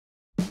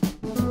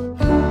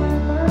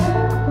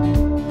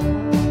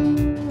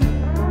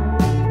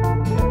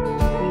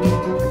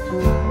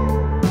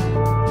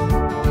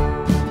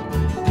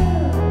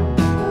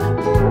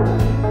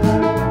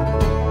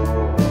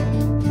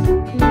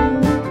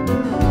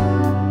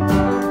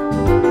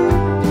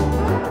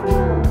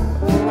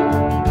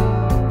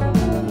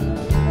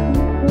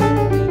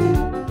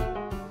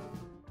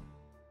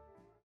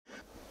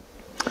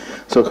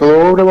So,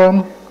 hello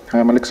everyone.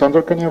 I'm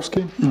Alexander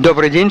Kanevskiy.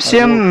 Добрый день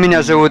всем,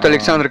 меня зовут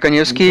Александр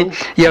Каневский,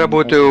 я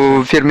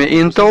работаю в фирме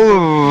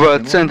Intel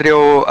в центре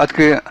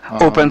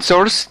Open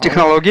Source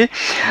технологий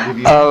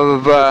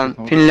в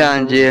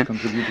Финляндии.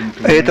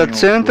 Этот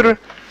центр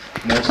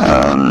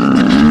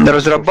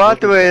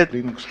разрабатывает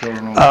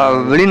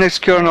Linux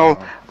kernel,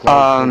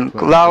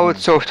 Cloud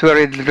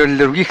Software и для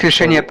других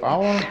решений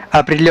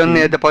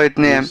определенные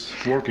дополнительные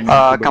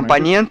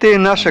компоненты.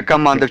 Наша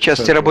команда, в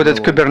частности, работает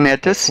в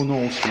Kubernetes.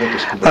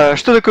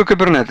 Что такое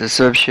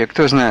Kubernetes вообще?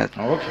 Кто знает?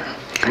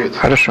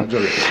 Хорошо.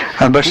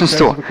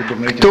 Большинство.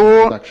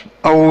 Кто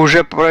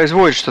уже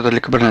производит что-то для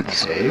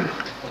Kubernetes?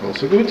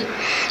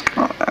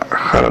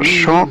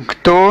 Хорошо.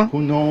 Кто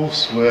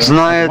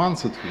знает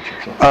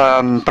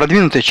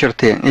продвинутые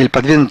черты или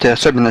продвинутые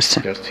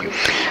особенности?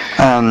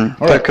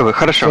 Только вы.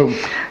 Хорошо.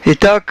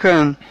 Итак,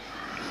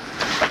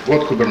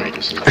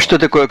 что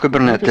такое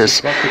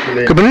Kubernetes?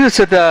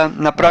 Kubernetes это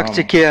на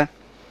практике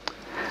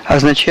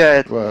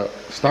означает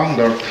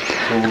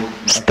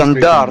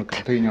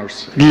стандарт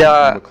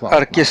для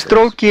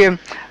оркестровки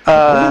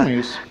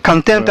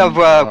контента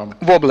в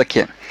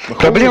облаке.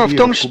 Проблема в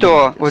том,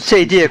 что вот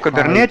вся идея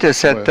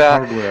Kubernetes —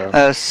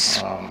 это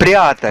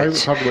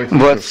спрятать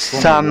вот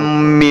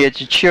сами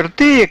эти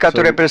черты,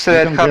 которые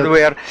представляет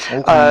хардвер,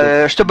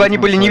 чтобы они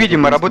были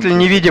невидимы, работали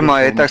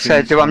невидимо, и, так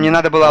сказать, вам не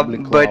надо было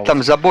об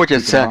этом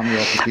заботиться,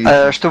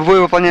 чтобы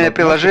вы выполняли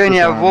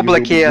приложение в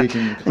облаке,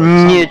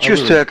 не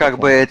чувствуя как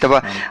бы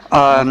этого.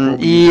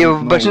 И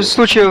в большинстве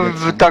случаев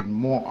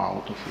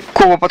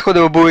такого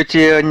подхода вы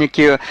будете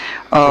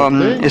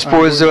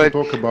использовать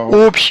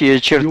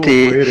общие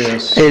черты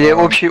или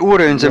общий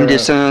уровень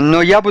взаимодействия.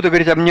 Но я буду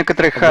говорить об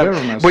некоторых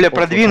более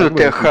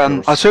продвинутых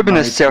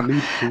особенностях,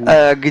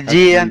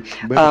 где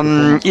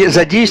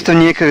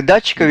задействование некоторых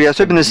датчиков и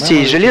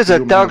особенностей железа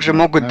также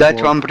могут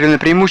дать вам определенное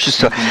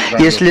преимущество.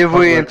 Если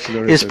вы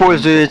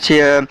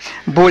используете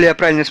более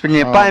правильное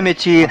распределение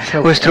памяти,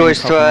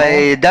 устройства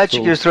и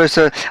датчики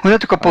устройства, у меня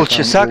только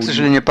полчаса, к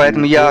сожалению,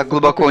 поэтому я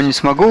глубоко не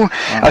смогу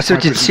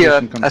осветить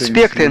все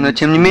аспекты, но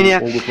тем не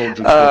менее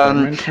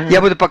я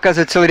буду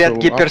показывать целый ряд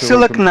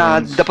гиперссылок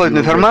на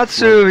дополнительную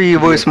информацию, и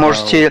вы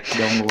сможете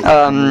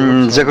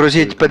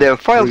загрузить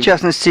PDF-файл, в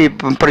частности, и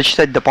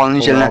прочитать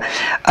дополнительно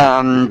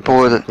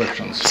по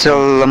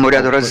целому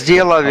ряду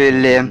разделов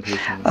или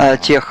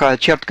тех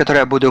черт,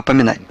 которые я буду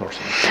упоминать.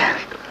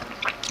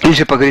 Или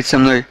же поговорить со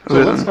мной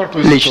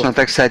лично,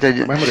 так сказать,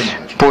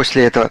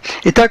 после этого.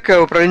 Итак,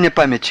 управление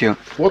памятью.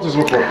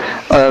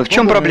 В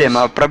чем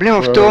проблема?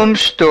 Проблема в том,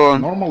 что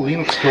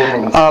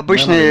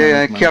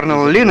обычный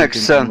kernel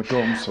Linux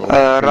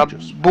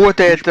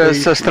работает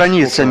со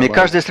страницами.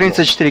 Каждая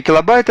страница 4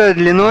 килобайта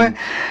длиной.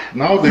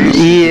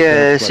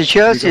 И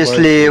сейчас,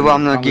 если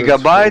вам на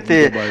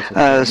гигабайты,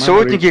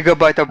 сотни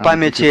гигабайтов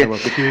памяти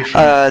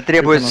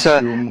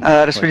требуется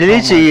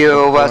распределить, и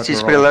у вас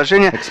есть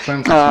приложение,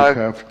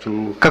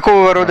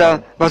 какого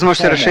рода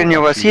возможности решения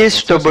у вас есть,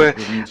 чтобы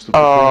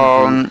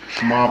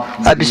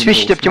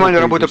обеспечить оптимальную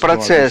работу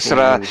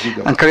процессора,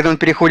 когда он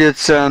переходит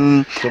с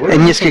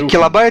нескольких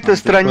килобайт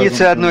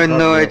страницы одной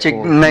на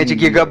эти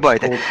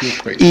гигабайты.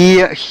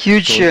 И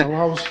Huge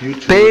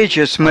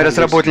Pages мы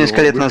разработали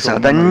несколько лет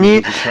назад.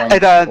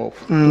 Эта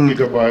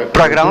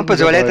программа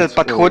позволяет, этот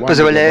подход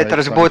позволяет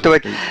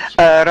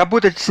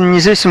работать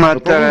независимо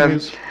от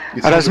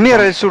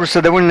размера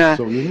ресурса довольно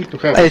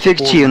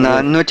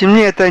эффективно, но тем не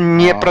менее это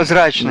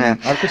непрозрачный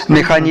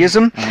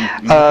механизм,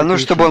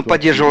 чтобы он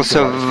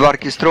поддерживался в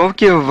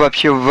оркестровке,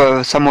 вообще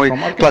в самой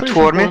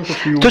платформе.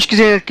 С точки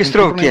зрения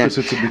оркестровки,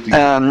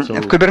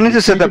 в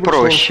Kubernetes это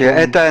проще,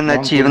 это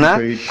нативно,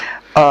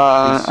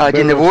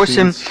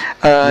 1.8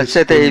 с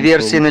этой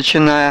версии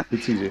начиная,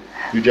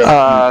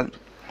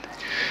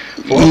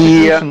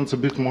 и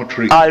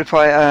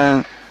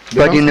альфа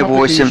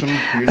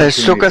 1.8.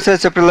 Что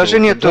касается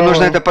приложения, то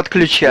нужно это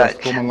подключать.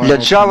 Для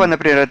Java,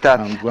 например,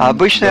 это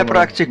обычная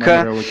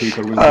практика.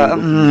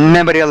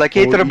 Memory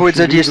allocator будет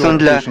задействован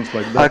для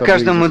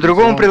каждому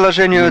другому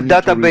приложению,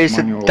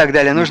 database и так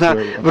далее. Нужно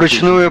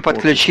вручную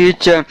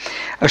подключить,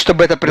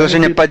 чтобы это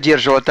приложение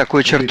поддерживало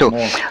такую черту.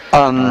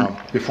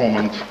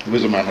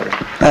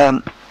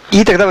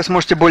 И тогда вы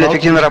сможете более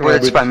эффективно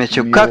работать с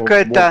памятью. Как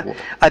это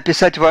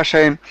описать в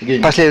вашей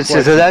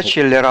последовательности задач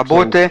или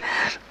работы?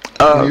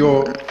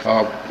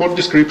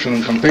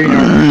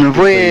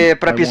 Вы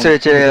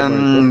прописываете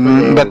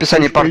в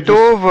описании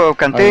портов,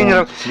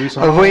 контейнеров,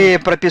 вы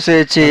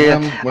прописываете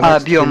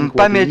объем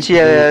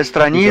памяти,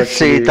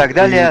 страницы и так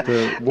далее,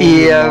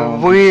 и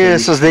вы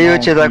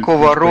создаете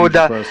такого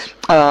рода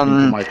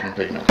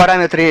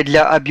параметры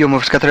для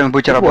объемов, с которыми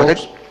будете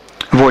работать.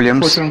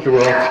 volumes.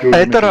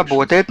 Это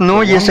работает,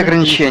 но есть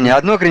ограничения.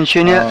 Одно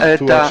ограничение —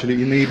 это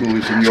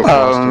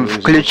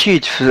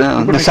включить,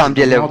 на самом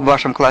деле, в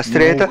вашем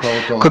кластере это.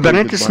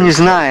 Kubernetes не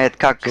знает,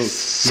 как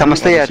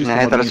самостоятельно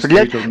это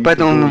распределять,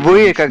 поэтому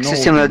вы, как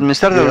системный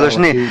администратор,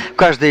 должны в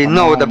каждый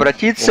ноут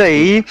обратиться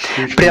и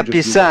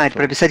прописать,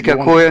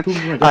 какой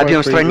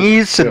объем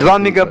страниц, 2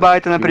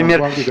 мегабайта,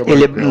 например,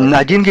 или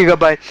 1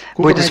 гигабайт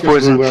будет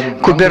использован.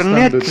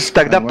 Kubernetes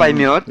тогда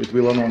поймет,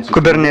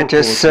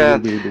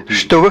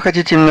 что вы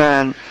хотите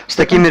именно с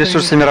такими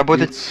ресурсами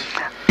работать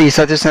и,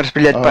 соответственно,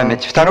 распределять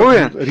память.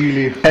 Второе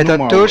 — это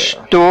то,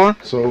 что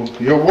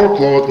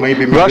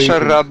ваша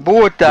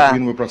работа,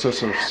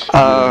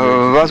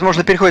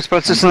 возможно, переходит с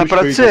процесса на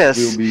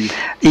процесс,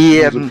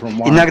 и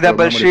иногда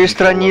большие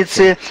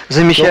страницы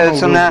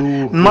замещаются на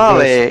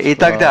малые и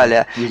так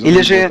далее.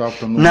 Или же,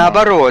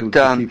 наоборот,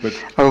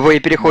 вы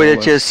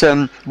переходите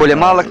с более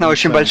малых на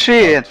очень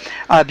большие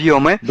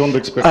объемы,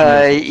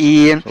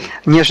 и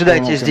не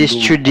ожидайте здесь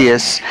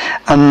чудес,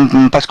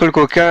 поскольку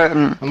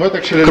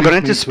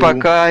Kubernetes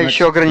пока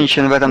еще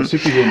ограничен в этом.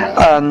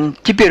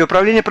 Теперь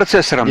управление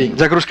процессором,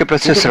 загрузкой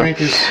процессора.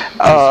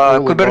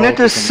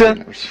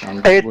 Kubernetes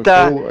 —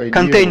 это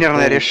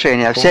контейнерное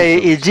решение. Вся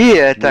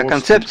идея, эта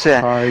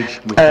концепция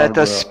 —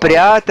 это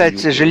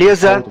спрятать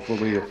железо,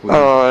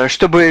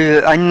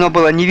 чтобы оно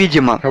было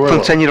невидимо,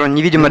 функционировало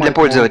невидимо для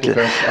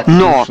пользователя.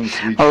 Но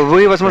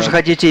вы, возможно,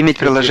 хотите иметь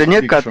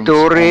приложения,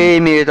 которые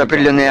имеют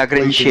определенные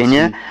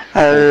ограничения,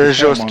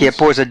 жесткие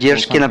по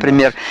задержке,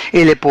 например,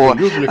 или по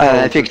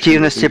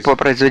эффективности, по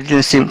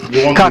производительности.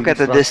 Как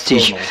это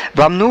достичь?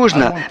 Вам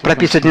нужно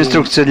прописывать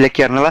инструкцию для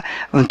кернела,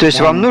 то есть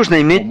вам нужно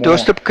иметь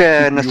доступ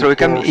к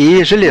настройкам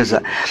и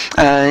железа.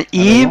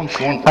 И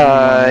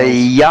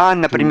я,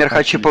 например,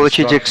 хочу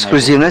получить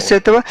эксклюзивность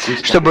этого,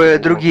 чтобы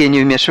другие не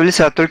вмешивались,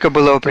 а только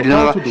было у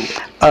определенного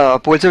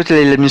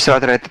пользователя или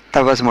администратора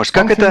эта возможность.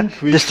 Как это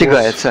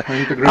достигается?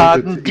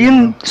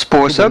 Один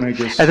способ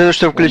 — это то,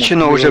 что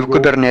включено уже в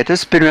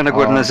Kubernetes примерно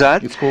год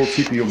назад,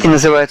 и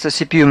называется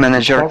CPU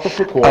Manager.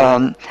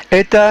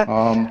 Это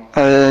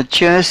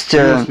часть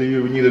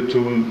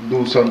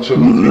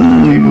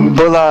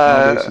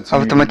была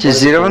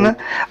автоматизирована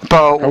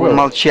по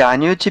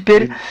умолчанию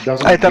теперь.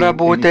 Это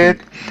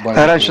работает.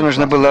 Раньше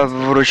нужно было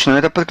вручную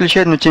это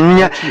подключать, но тем не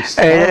менее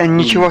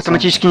ничего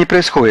автоматически не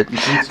происходит.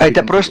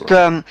 Это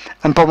просто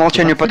по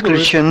умолчанию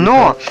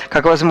подключено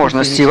как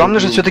возможность. И вам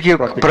нужно все-таки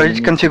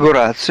проводить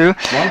конфигурацию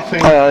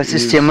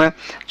системы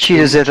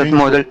через этот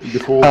модуль.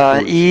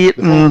 И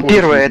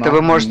первое, это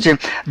вы можете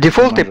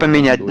дефолты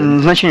поменять,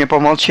 значение по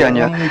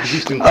умолчанию.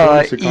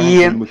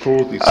 И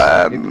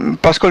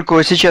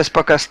поскольку сейчас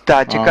пока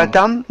статика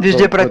там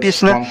везде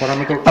прописана,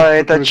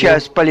 это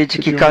часть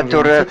политики,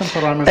 которая...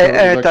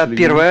 Это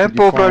первое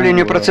по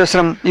управлению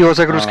процессором, его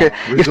загрузкой.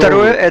 И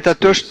второе, это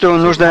то, что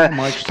нужно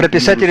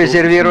прописать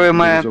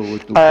резервируемый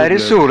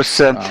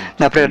ресурс,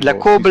 например, для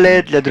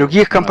Кобле, для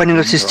других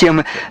компонентов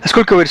системы.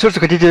 Сколько вы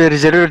ресурсов хотите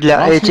резервировать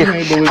для этих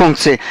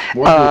функций?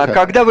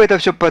 Когда вы это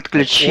все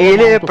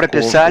подключили,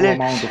 прописали,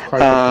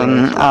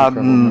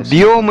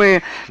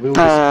 объемы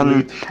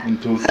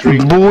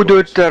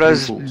будут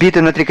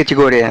разбиты на 3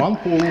 категории.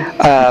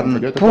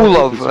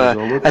 Пулов.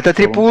 Это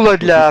 3 пула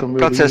для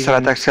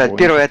процессора, так сказать.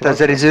 Первое — это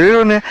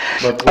зарезервированные,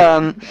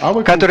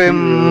 которые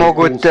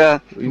могут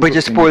быть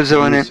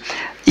использованы.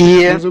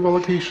 И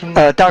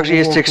также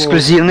есть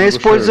эксклюзивное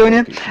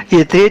использование.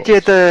 И третье —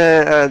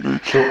 это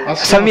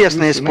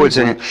совместное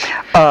использование.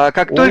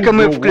 Как только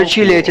мы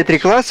включили эти 3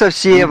 класса,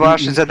 все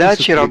ваши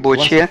задачи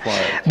рабочие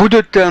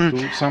будут,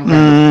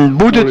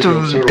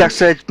 так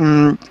сказать,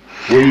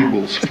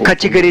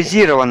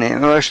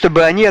 категоризированы,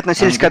 чтобы они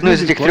относились к одной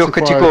из этих 3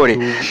 категорий.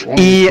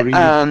 И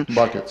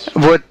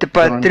вот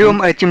по 3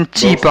 этим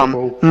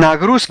типам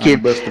нагрузки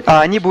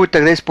они будут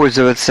тогда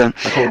использоваться.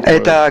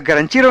 Это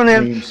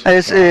гарантированное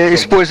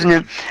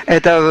использование,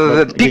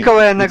 это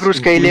пиковая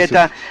нагрузка или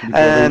это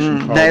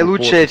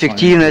наилучшая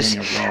эффективность,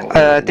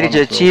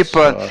 3-й тип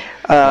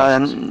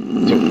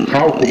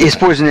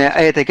использования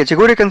этой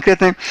категории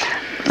конкретной,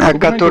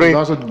 который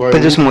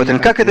предусмотрен.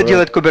 Как это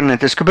делает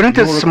Kubernetes?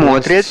 Kubernetes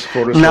смотрит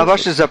на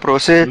ваши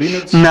запросы,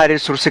 на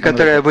ресурсы,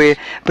 которые вы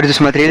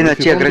предусмотрели, на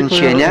те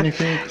ограничения.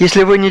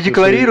 Если вы не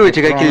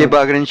декларируете какие-либо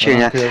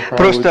ограничения,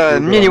 просто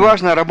мне не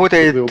важно,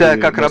 работает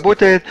как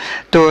работает,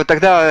 то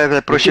тогда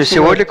это проще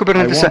всего для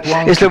Kubernetes.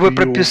 Если вы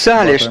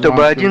прописали,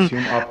 чтобы один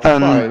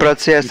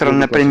процессор,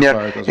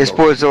 например,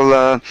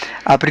 использовал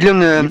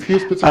определенные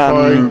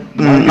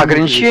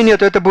ограничения,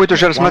 то это будет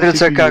уже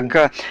рассматриваться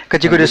как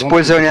категория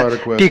использования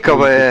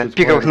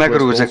пиковых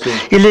нагрузок.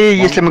 Или,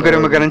 если мы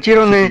говорим о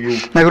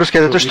гарантированной нагрузке,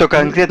 это то, что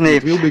конкретный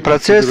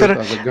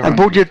процессор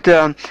будет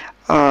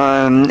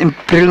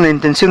определенной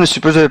интенсивностью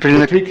используя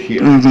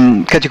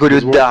определенную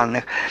категорию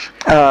данных.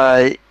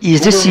 И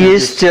здесь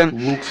есть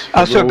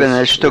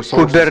особенность, что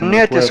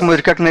Kubernetes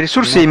смотрит как на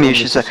ресурсы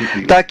имеющиеся,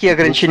 так и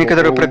ограничения,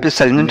 которые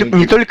прописали. Но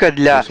не только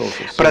для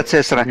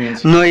процессора,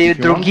 но и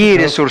другие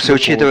ресурсы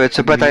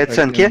учитываются по этой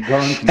оценке.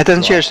 Это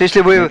означает, что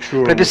если вы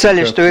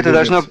прописали, что это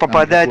должно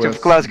попадать в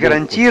класс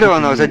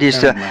гарантированного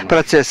задействия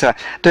процессора,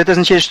 то это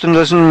означает, что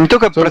должен не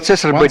только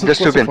процессор быть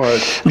доступен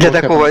для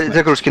такого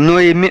загрузки, но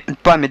и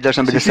память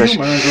должна быть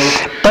достаточно.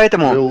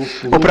 Поэтому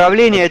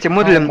управление этим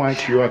модулем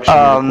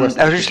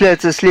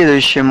осуществляется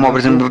следующим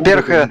образом.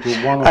 Во-первых,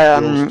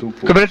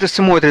 Kubernetes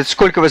смотрит,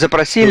 сколько вы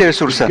запросили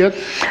ресурса,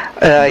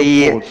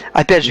 и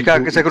опять же,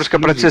 как загрузка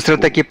процессора,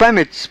 так и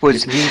память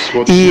используется.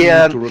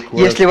 И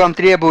если вам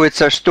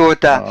требуется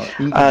что-то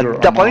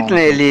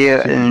дополнительное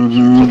или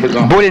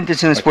более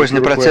интенсивное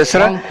использование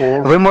процессора,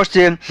 вы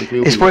можете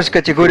использовать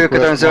категорию,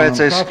 которая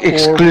называется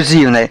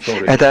эксклюзивной.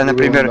 Это,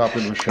 например,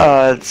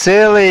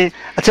 целое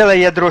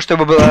ядро,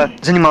 чтобы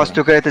занималось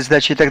только этой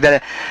задачей и так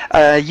далее.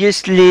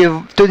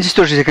 То здесь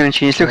тоже есть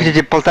ограничения. Если вы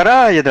хотите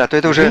 1,5 ядра, то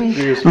это уже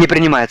не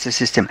принимается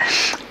системой.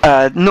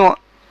 Но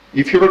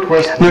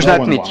нужно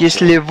отметить,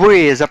 если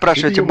вы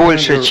запрашиваете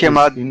больше, чем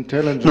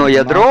одно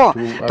ядро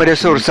по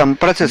ресурсам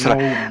процессора,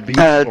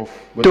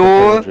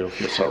 то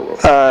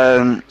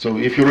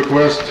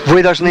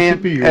вы должны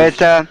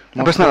это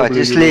обосновать.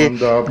 Если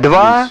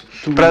два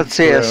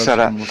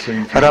процессора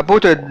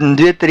работают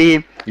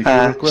 2-3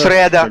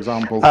 среда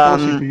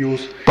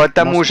по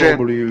тому же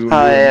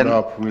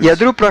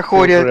ядру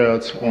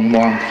проходят,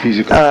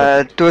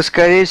 то,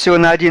 скорее всего,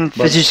 на один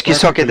физический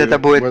сокет это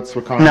будет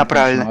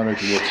направлено.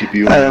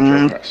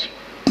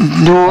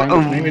 Но,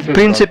 в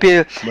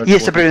принципе,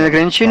 есть определенные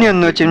ограничения,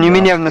 но, тем не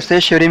менее, в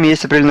настоящее время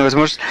есть определенная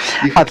возможность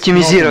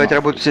оптимизировать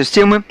работу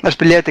системы,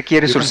 распределяя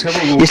такие ресурсы.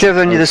 Если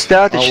этого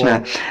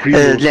недостаточно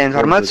для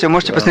информации, вы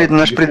можете посмотреть на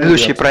наш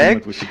предыдущий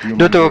проект.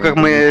 До того, как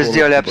мы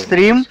сделали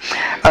апстрим,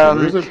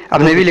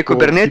 обновили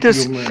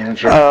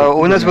Kubernetes,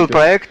 у нас был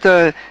проект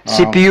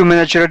CPU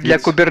менеджера для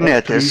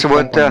Kubernetes.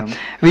 Вот,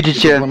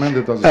 видите,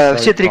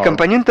 все 3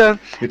 компонента,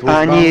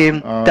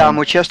 они там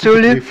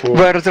участвовали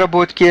в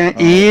разработке,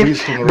 и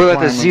было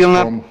это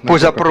сделано по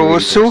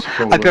запросу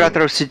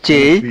операторов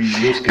сетей,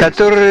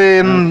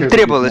 которым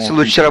требовалось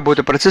улучшить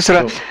работу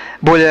процессора,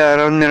 более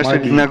равномерно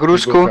распределить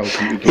нагрузку.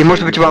 И,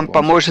 может быть, вам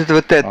поможет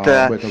вот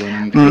этот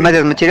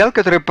материал,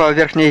 который по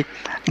верхней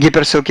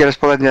гиперссылке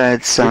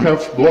располагается.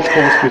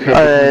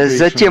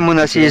 Затем у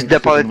нас есть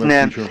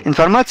дополнительная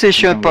информация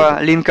еще по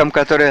линкам,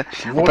 которые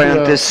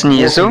упомянуты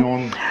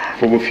снизу.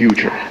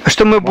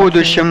 Что мы в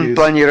будущем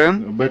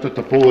планируем?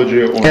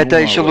 Это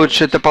еще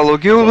лучше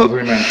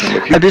топологию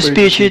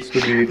обеспечить,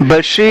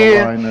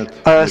 большие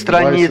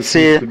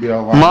страницы,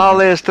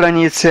 малые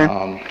страницы,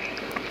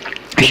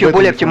 еще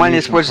более оптимальное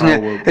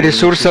использование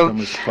ресурсов,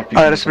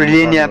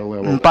 распределение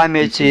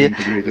памяти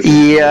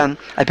и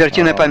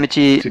оперативной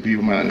памяти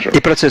и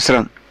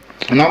процессора.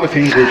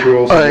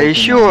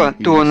 Еще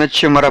то, над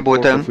чем мы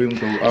работаем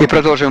и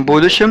продолжим в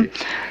будущем,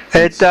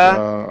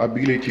 это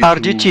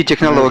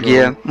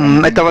RDT-технология.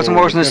 Это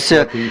возможность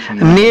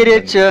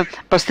мерить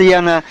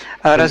постоянно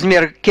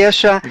размер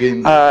кэша,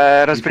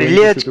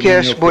 распределять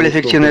кэш более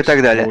эффективно и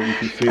так далее.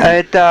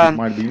 Это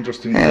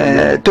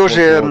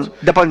тоже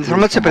дополнительная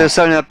информация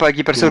предоставлена по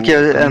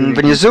гиперссылке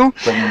внизу.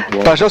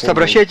 Пожалуйста,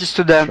 обращайтесь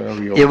туда,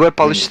 и вы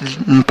получите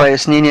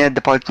пояснение,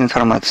 дополнительную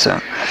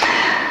информацию.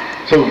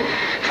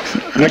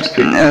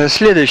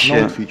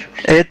 Следующее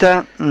 –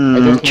 это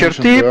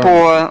черты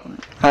по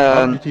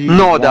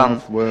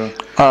нодам,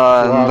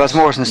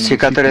 возможности,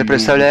 которые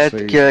представляет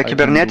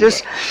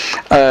Kubernetes.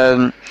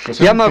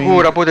 Я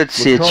могу работать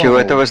с сетью,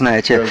 это вы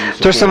знаете.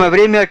 В то же самое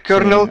время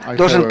kernel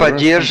должен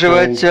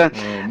поддерживать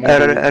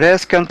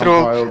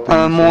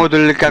REST-control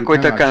модуль,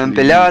 какой-то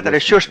компилятор,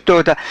 еще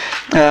что-то.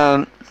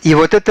 И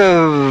вот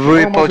это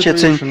вы,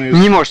 получается,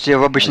 не можете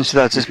в обычной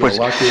ситуации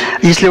использовать.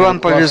 Если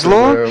вам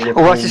повезло,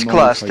 у вас есть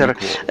кластер,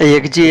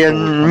 где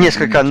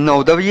несколько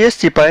нодов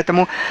есть, и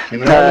поэтому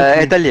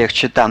это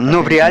легче там.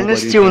 Но в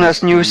реальности у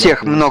нас не у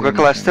всех много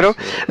кластеров,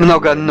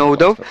 много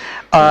нодов,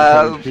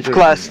 а в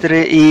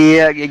кластере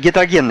и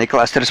гетерогенный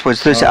кластер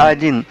используется, то есть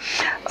один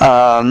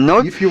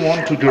нод.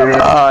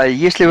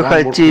 Если вы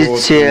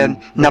хотите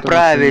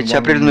направить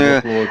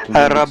определенную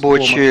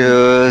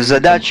рабочую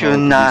задачу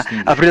на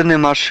определенные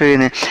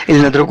машины, или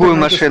на другую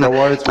машину.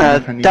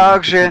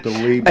 Также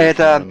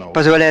это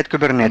позволяет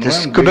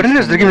Kubernetes.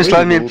 Kubernetes, другими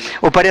словами,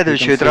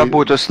 упорядочивает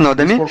работу с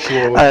нодами,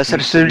 с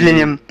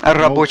распределением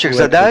рабочих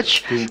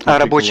задач,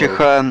 рабочих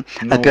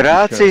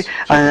операций,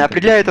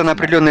 определяет он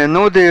определенные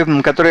ноды,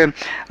 которые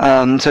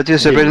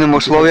соответствуют определенным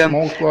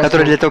условиям,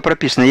 которые для этого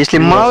прописаны. Если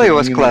малый у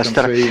вас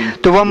кластер,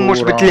 то вам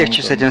может быть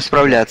легче с этим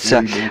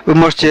справляться. Вы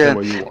можете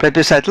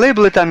прописать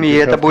лейблы там, и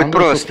это будет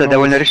просто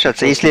довольно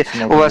решаться. Если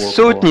у вас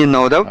сотни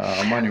нодов,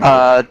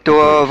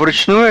 то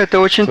вручную это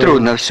очень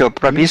трудно все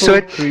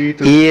прописывать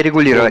и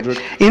регулировать.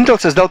 Intel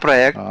создал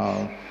проект,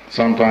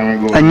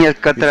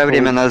 некоторое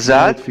время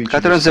назад,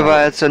 который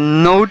называется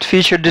Node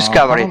Feature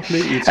Discovery.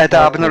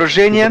 Это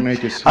обнаружение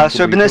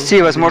особенностей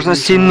и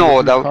возможностей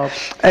нодов.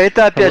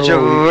 Это, опять же,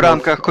 в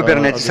рамках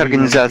Kubernetes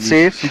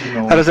организации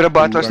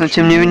разрабатывалось, но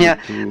тем не менее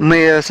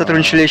мы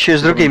сотрудничали еще и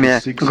с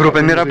другими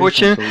группами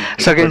рабочими,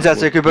 с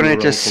организацией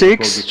Kubernetes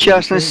X, в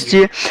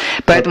частности.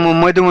 Поэтому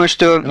мы думаем,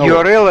 что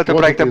URL этого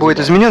проекта будет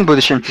изменен в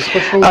будущем.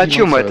 О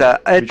чем это?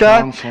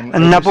 Это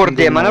набор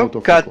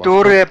демонов,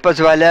 который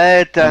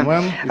позволяет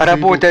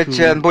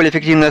работать более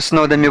эффективно с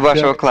нодами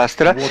вашего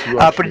кластера,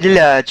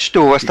 определять,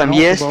 что у вас там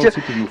есть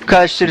в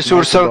качестве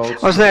ресурсов.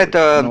 Он знает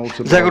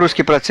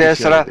загрузки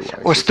процессора,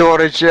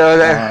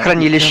 storage,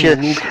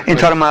 хранилище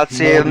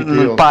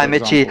информации,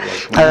 памяти,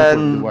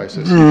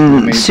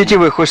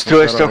 сетевых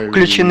устройствах,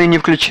 включены, не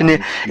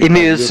включены,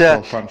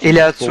 имеются или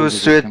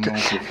отсутствуют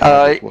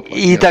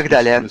и так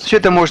далее. Все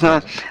это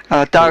можно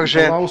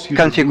также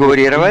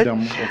конфигурировать,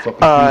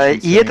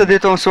 и это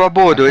дает вам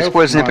свободу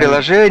использования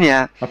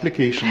приложения.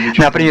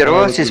 Например, у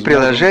вас есть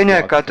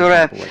приложение,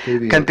 которое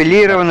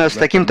компилировано с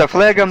таким-то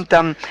флэгом,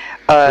 там,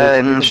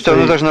 что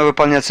оно должно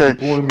выполняться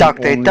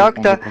так-то и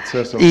так-то.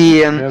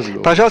 И,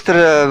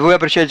 пожалуйста, вы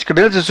обращаетесь к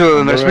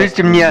Kubernetes,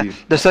 рассмотрите мне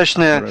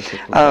достаточно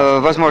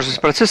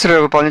возможность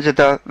процессора выполнять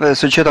это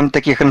с учетом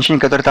таких ограничений,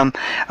 которые там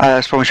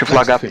с помощью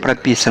флага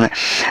прописаны.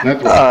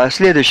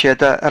 Следующее –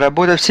 это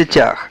работа в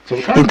сетях,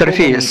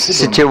 интерфейс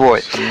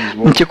сетевой.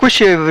 В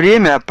текущее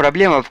время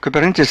проблема в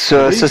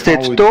Kubernetes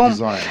состоит в том,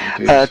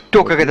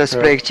 то, как это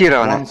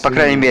спроектировано, по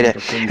крайней мере,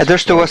 это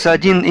что у вас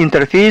один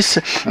интерфейс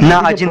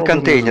на один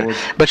контейнер.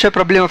 Большая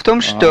проблема в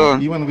том, что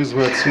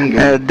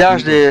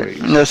даже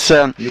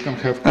с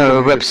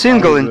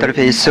веб-сингл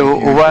интерфейса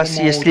у вас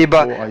есть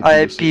либо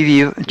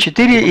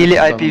IPv4 или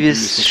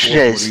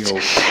IPv6.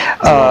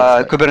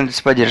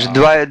 Kubernetes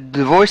поддерживает.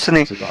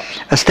 Двойственный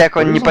стек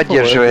он не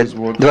поддерживает,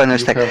 двойной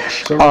стек.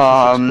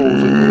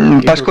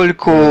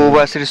 Поскольку у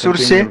вас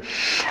ресурсы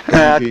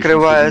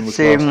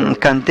открываются,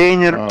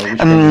 контейнер,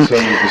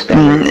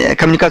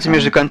 коммуникация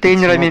между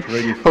контейнерами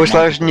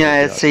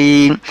усложняется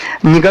и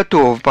не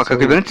готов пока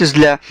Kubernetes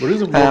для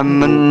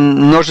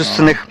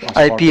множественных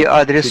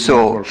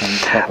IP-адресов.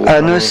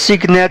 Но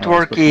SIG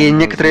Network и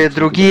некоторые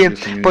другие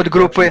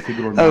подгруппы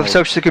в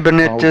сообществе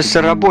Kubernetes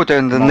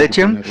работают над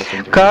этим,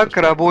 как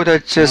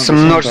работать с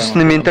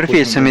множественными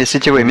интерфейсами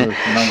сетевыми.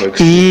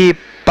 И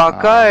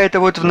пока это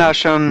вот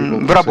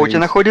в работе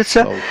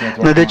находится,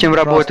 над этим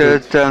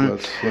работают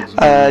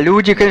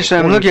люди.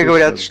 Конечно, многие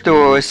говорят,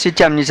 что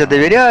сетям нельзя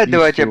доверять,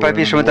 давайте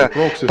пропишем это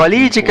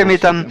политиками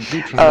там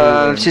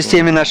в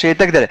системе нашей и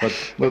так далее.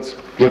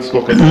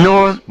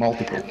 Но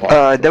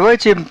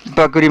давайте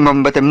поговорим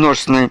об этой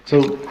множественных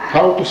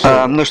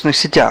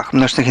сетях,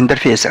 множественных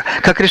интерфейсах.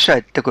 Как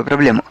решать такую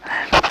проблему?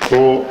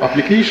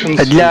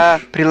 Для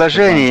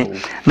приложений,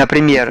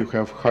 например,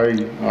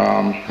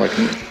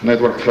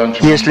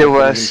 если у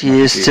вас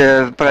есть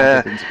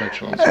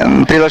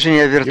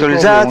приложение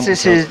виртуализации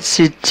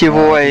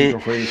сетевой,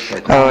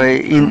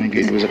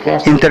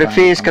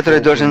 интерфейс,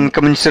 который должен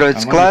коммуницировать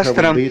с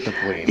кластером,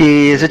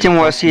 и затем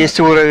у вас есть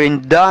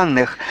уровень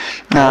данных,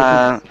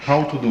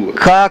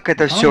 как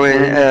это все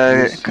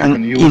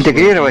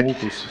интегрировать.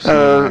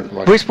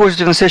 Вы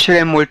используете в настоящее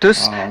время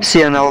Multus,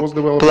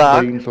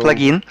 CNL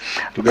плагин,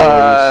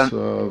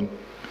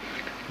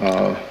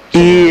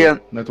 и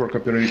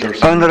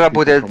он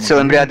работает с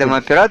целым рядом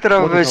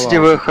операторов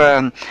сетевых,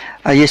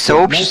 есть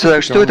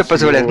сообщество. Что это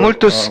позволяет?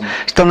 Multus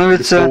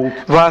становится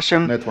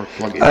вашим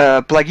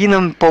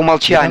плагином по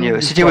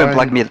умолчанию, сетевым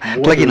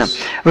плагином.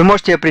 Вы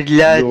можете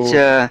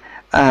определять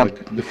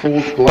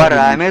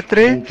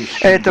параметры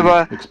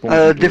этого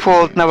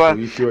дефолтного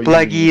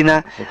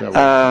плагина,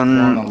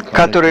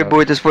 который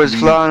будет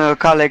использовать Flow,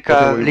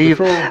 Calico, Leaf.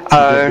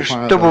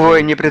 Что бы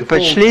вы ни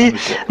предпочли,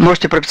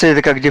 можете прописать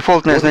это как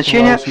дефолтное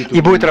значение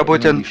и будет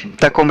работать в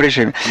таком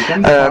режиме.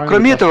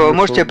 Кроме этого, вы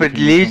можете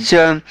определить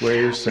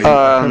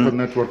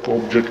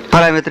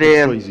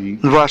параметры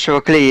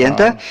вашего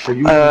клиента,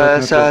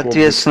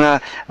 соответственно,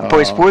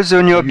 по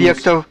использованию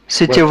объектов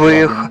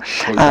сетевых,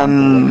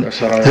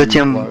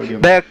 затем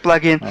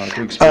back-плагин,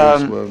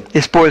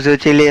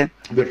 использовать или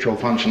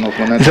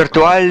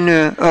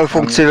виртуальную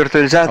функцию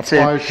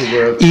виртуализации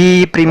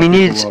и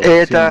применить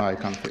это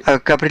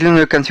к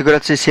определенной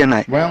конфигурации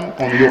CNI.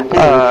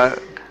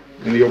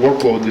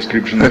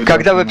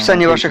 Когда в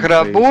описании ваших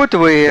работ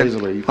вы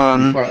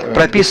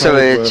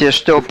прописываете,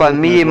 что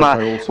помимо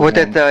вот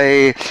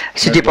этой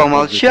сети по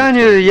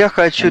умолчанию, я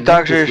хочу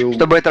также,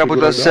 чтобы это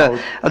работало с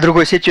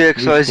другой сетью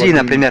XYZ,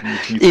 например,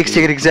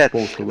 XYZ.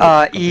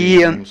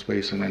 И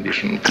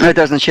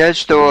это означает,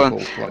 что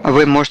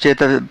вы можете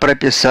это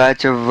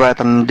прописать в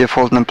этом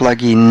дефолтном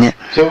плагине.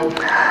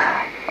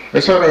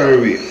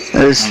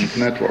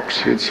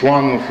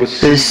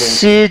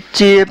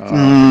 Сети,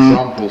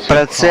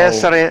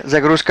 процессоры,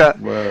 загрузка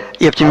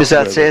и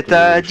оптимизация.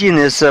 Это один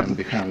из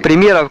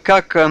примеров,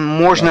 как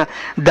можно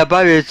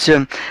добавить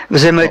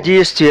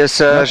взаимодействие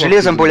с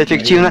железом более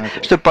эффективно,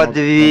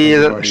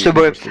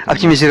 чтобы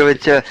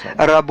оптимизировать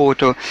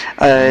работу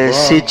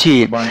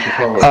сети.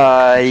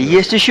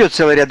 Есть еще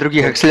целый ряд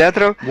других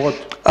акселераторов,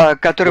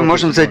 которые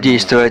можно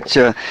задействовать.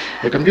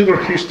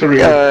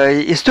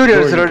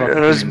 История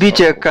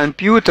разбития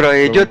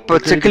компьютера идет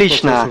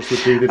циклично,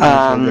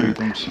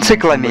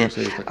 циклами.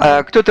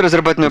 Кто-то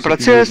разрабатывает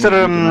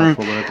процессор,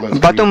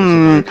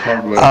 потом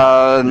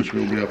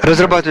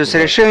разрабатывается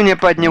решение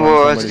под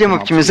него, затем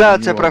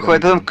оптимизация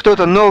проходит, потом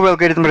кто-то новый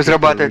алгоритм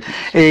разрабатывает,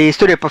 и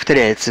история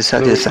повторяется,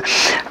 соответственно.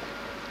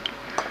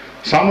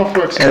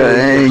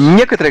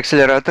 Некоторые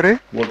акселераторы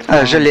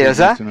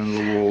железа,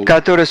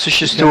 которые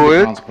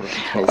существуют,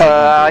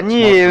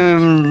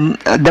 они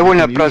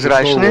довольно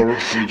прозрачны.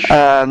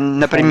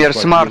 Например,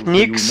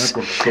 SmartNICs,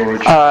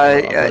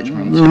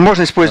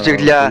 можно использовать их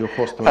для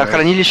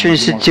хранилища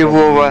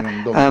сетевого,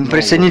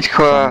 присоединить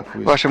к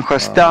вашим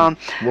хостам,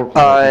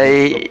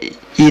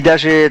 и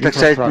даже, так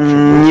сказать,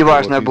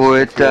 неважно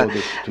будет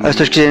с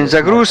точки зрения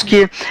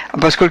загрузки,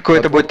 поскольку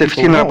это будет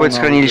эффективно работать с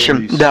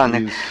хранилищем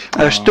данных.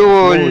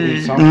 Что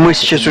мы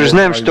сейчас уже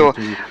знаем, что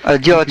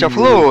делать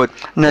offload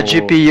на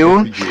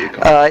GPU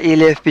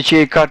или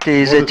FPGA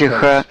карты из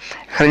этих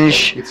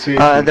хранилищ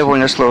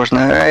довольно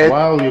сложно.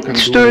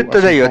 Что это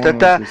дает?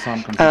 Это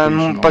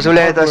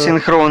позволяет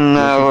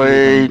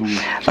асинхронную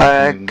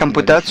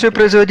компутацию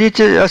производить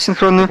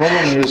асинхронную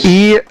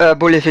и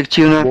более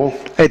эффективно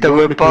это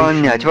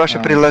выполнять. Ваше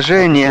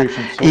приложение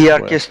и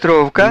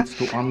оркестровка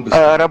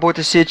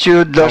работы с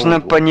сетью должны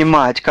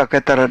понимать, как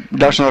это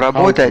должно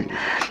работать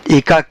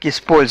и как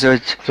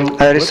использовать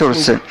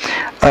ресурсы.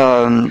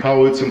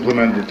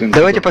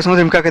 Давайте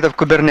посмотрим, как это в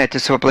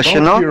Kubernetes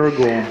воплощено.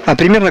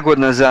 Примерно год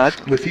назад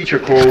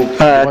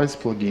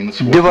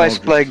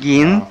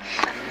device-плагин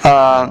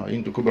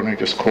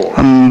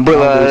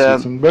было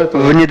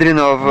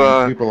внедрено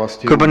в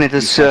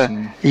Kubernetes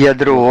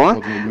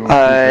ядро.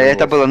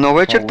 Это была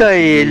новая черта,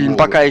 и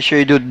пока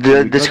еще идут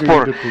до сих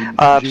пор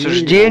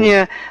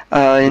обсуждения,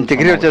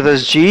 интегрировать это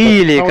с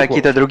GE или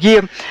какие-то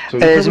другие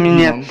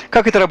изменения.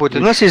 Как это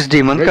работает? У нас есть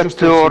daemon,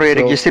 который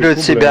регистрирует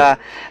себя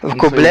в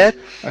куплет,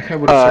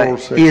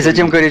 и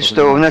затем говорит,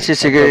 что у нас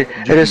есть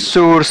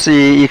ресурсы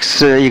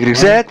X, Y,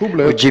 Z,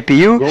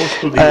 GPU,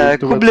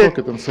 куплет,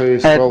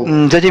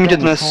 затем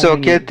идет на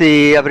сокет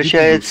и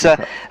обращается,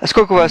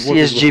 сколько у вас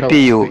есть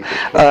GPU,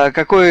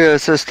 какое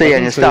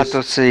состояние,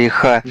 статус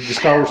их,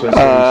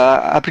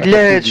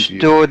 определяет,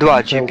 что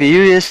 2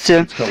 GPU есть,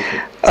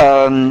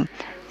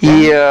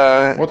 и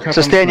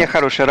состояние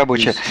хорошее,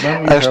 рабочее.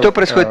 Что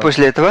происходит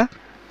после этого?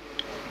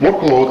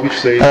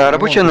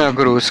 Рабочая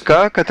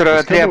нагрузка,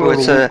 которая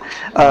требуется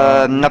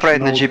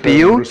направить на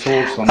GPU,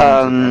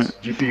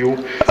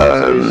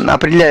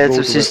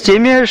 определяется в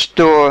системе,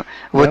 что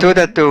вот в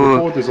этот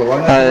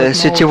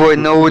сетевой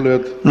ноут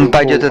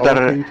пойдет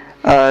эта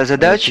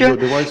задача,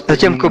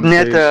 затем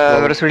кубнет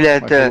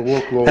распределяет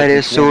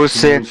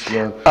ресурсы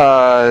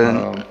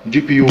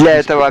для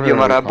этого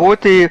объема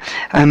работы,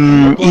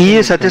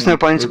 и, соответственно,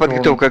 выполняется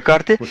подготовка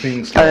карты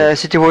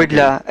сетевой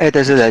для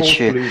этой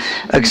задачи.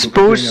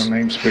 Expose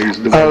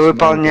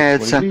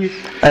выполняется,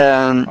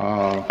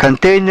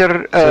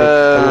 контейнер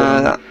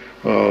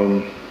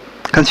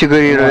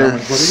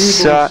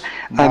конфигурируется,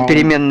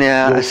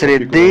 переменные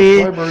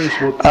среды,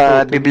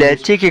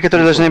 библиотеки,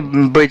 которые должны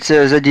быть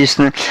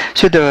задействованы.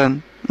 Все это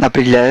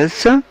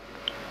определяется.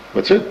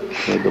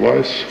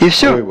 И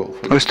все.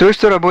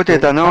 Устройство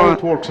работает, оно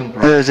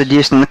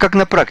задействовано. Как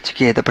на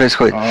практике это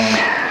происходит?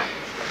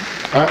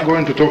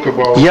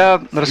 Я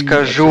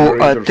расскажу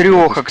о 3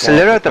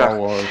 акселераторах,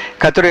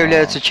 которые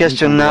являются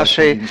частью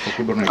нашей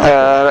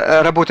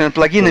работы над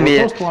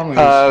плагинами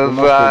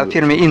в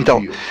фирме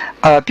Intel.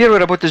 Первый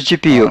работает с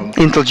GPU.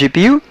 Intel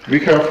GPU.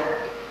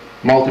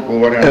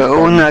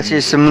 У нас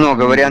есть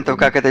много вариантов,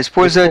 как это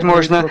использовать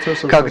можно,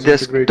 как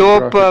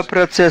десктоп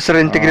процессор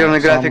интегрированной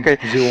графикой,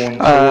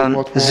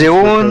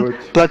 Xeon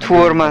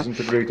платформа,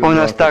 у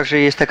нас также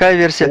есть такая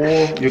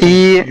версия,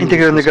 и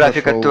интегрированная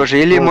графика тоже,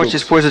 или можете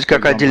использовать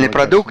как отдельный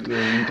продукт,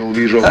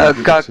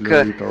 как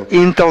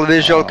Intel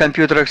Visual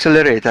Computer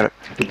Accelerator,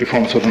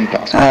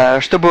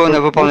 чтобы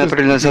он выполнял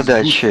определенные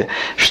задачи.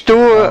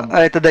 Что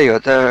это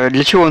дает?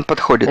 Для чего он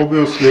подходит?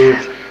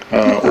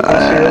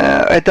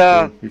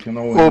 Это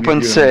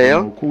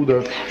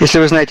OpenSale. Если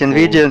вы знаете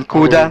NVIDIA,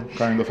 CUDA,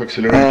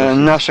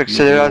 наш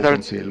акселератор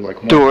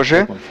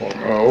тоже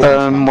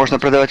можно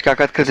продавать как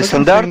открытый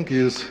стандарт,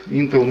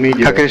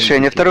 как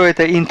решение. Второе –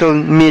 это Intel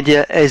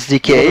Media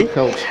SDK.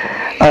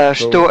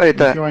 Что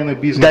это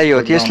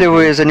дает? Если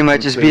вы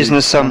занимаетесь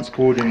бизнесом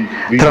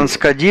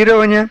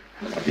транскодирования,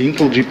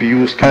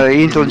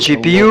 Intel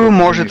GPU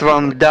может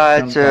вам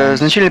дать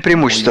значительное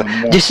преимущество.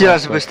 10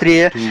 раз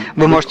быстрее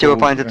вы можете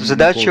выполнять эту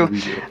задачу.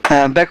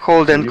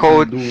 Backhold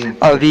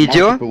encode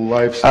видео.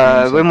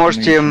 Вы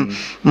можете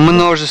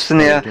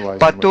множественные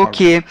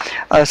потоки,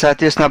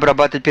 соответственно,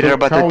 обрабатывать,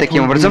 перерабатывать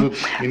таким образом.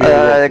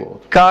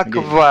 Как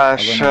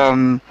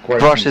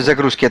ваши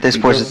загрузки это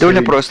используют?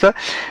 Довольно просто.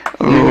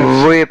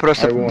 Вы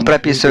просто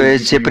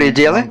прописываете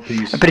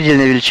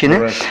предельные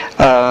величины.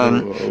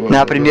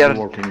 Например,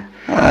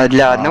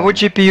 для одного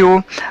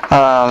GPU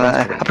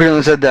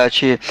определенные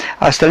задачи,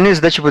 остальные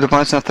задачи будут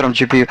выполняться на втором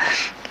GPU.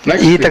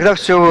 И тогда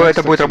все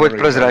это будет работать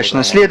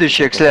прозрачно.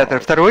 Следующий акселератор,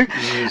 второй,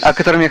 о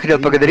котором я хотел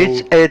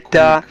поговорить,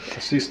 это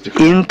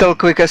Intel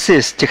Quick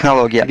Assist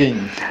технология.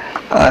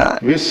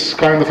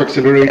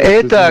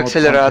 Это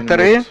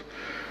акселераторы,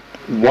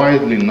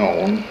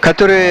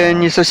 которые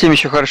не совсем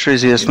еще хорошо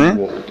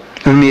известны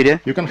в мире.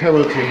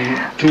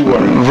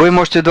 Вы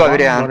можете два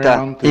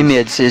варианта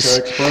иметь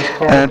здесь.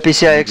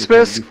 PCI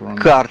Express,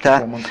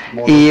 карта,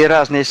 и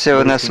разные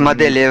у нас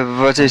модели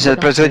в зависимости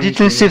от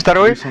производительности.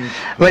 Второй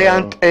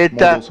вариант —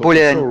 это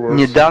более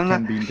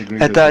недавно,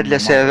 это для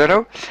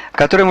серверов,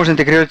 которые можно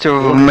интегрировать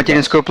в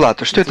материнскую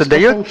плату. Что это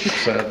дает?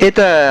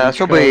 Это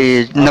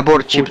особый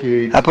набор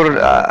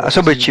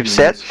особый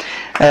чипсет,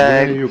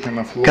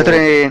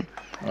 который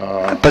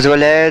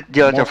позволяет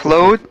делать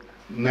offload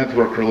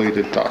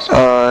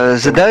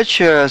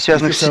задач,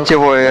 связанных с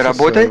сетевой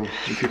работой,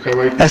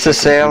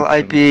 SSL,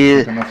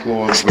 IP,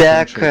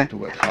 stack,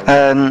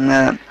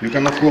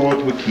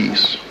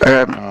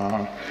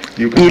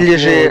 или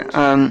же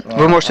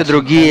вы можете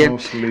другие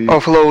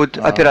offload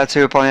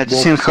операции выполнять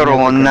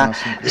синхронно,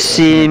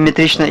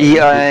 симметрично и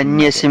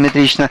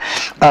несимметрично,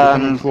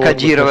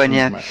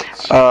 кодирование,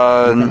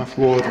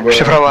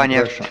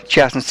 шифрование, в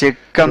частности,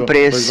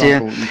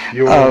 компрессия.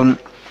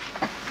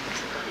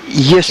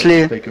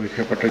 Если,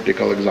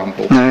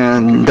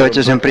 давайте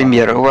возьмем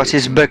пример, у вас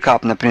есть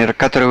бэкап, например,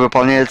 который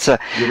выполняется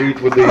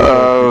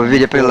в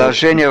виде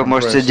приложения, вы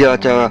можете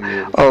делать в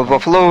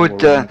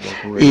offload,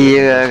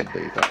 и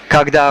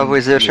когда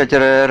вы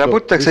завершаете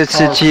работу, так сказать, в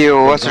сети,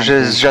 у вас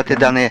уже сжатые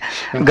данные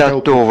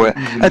готовы.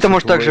 Это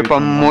может также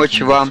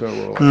помочь вам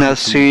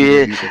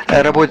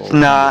работать с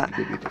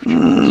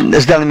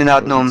данными на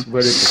одном,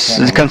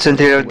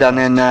 концентрировать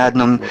данные на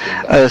одном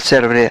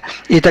сервере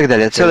и так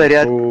далее. Целый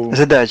ряд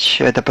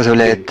задач это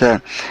позволяет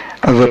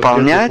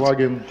выполнять.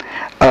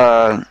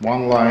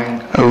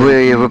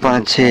 Вы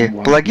выполняете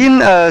плагин,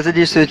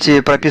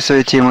 задействуете,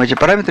 прописываете ему эти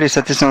параметры, и,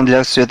 соответственно, он для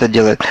вас все это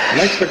делает.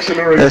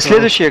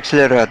 Следующий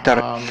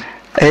акселератор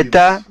 —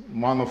 это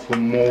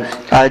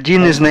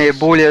один из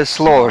наиболее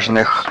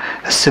сложных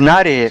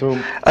сценариев,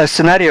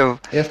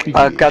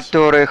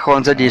 которых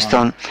он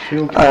задействован.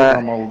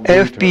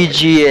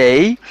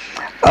 FPGA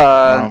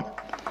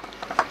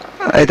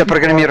это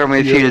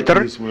программируемый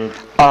фильтр,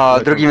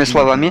 другими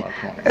словами,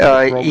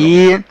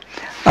 и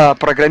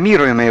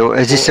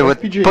программируемый, здесь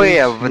вот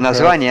P в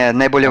названии,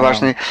 наиболее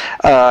важный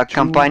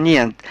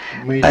компонент.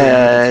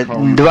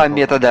 Два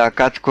метода,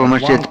 как вы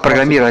можете это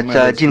программировать.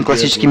 Один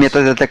классический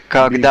метод — это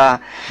когда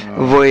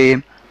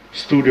вы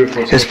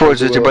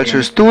используете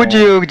большую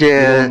студию,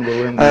 где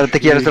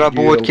такие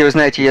разработки, вы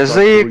знаете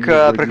язык,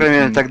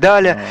 программирование и так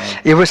далее,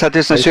 и вы,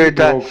 соответственно, все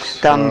это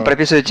там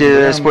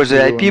прописываете,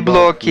 используя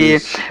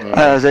IP-блоки,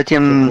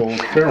 затем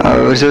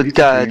в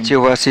результате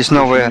у вас есть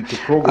новые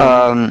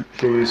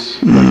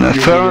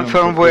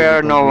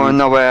firmware,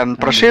 новая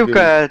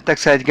прошивка, так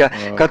сказать,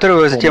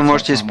 которую вы затем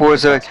можете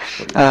использовать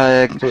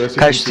в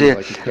качестве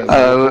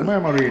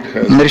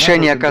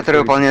решения,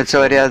 которое выполняет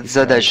целый ряд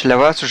задач для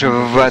вас уже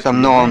в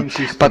этом новом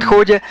подходе.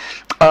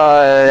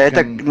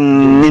 Это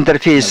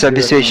интерфейс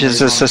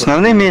обеспечивается с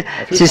основными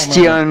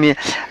системами,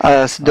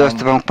 с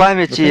доступом к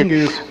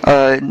памяти,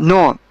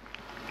 но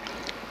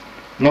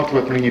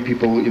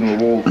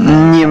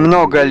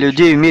немного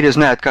людей в мире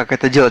знают, как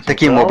это делать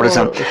таким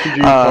образом,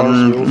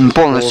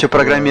 полностью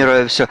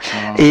программируя все.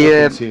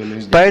 И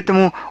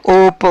поэтому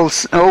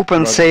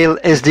OpenSale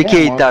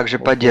SDK также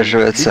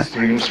поддерживается.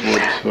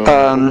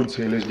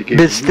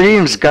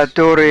 Bitstreams,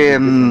 которые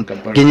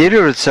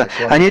генерируются,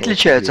 они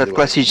отличаются от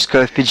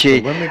классического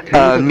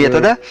FPGA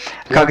метода.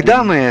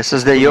 Когда мы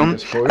создаем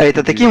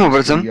это таким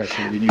образом,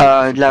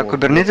 для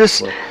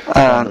Kubernetes,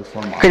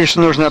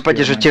 конечно, нужно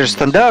поддерживать те же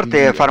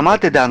стандарты,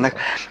 форматы данных,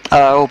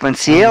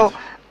 OpenCL.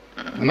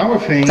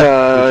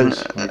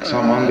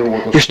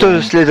 И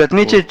что следует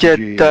отметить,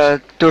 это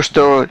то,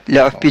 что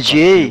для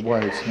FPGA,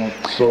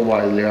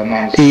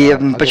 и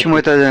почему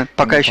это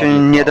пока еще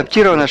не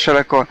адаптировано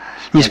широко,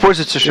 не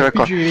используется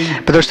широко,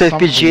 потому что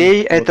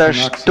FPGA это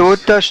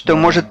что-то, что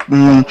может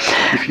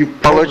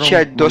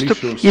получать доступ.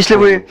 Если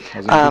вы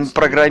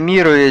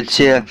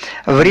программируете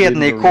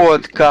вредный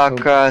код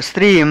как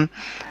стрим,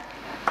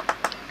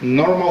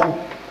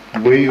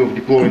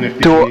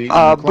 то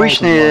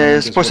обычный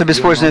способ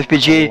использования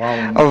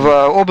FPGA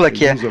в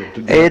облаке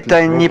 —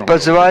 это не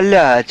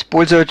позволять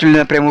пользователю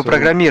напрямую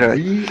программировать.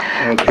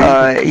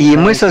 И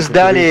мы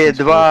создали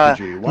два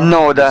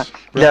нода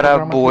для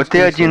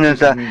работы. Один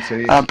это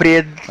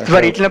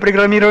предварительно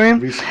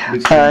программируемый,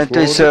 то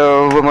есть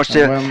вы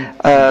можете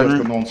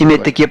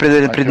иметь такие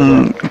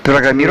предварительно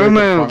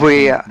программируемые,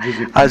 вы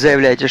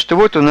заявляете, что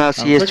вот у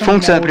нас есть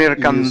функция, например,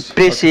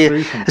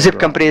 компрессии,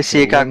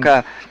 zip-компрессии,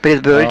 как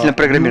предварительно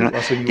программировано.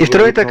 И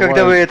второе, это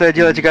когда вы это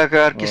делаете как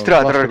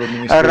оркестратор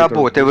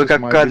работы, вы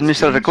как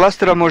администратор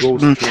кластера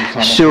можете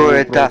все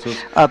это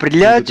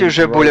определять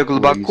уже более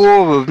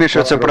глубоко,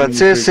 вмешиваться в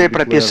процессы,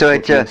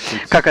 прописывать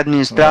как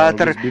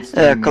администратор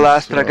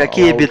кластера,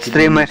 какие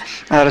битстримы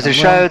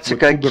разрешаются,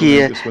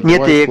 какие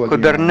нет, и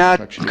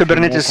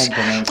Kubernetes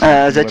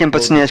затем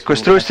подсоединяясь к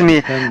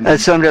устройствами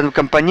целым рядом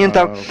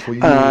компонентов,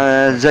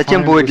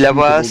 затем будет для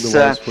вас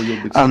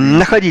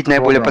находить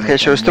наиболее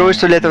подходящее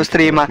устройство для этого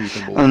стрима,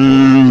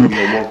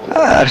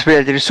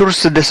 распределять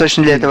ресурсы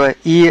достаточно для этого,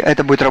 и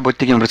это будет работать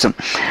таким образом.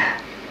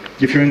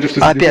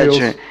 Опять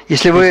же,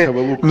 если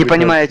вы не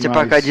понимаете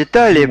пока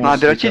детали,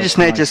 обратитесь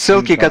на эти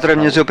ссылки, которые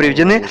внизу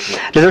приведены,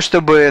 для того,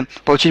 чтобы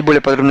получить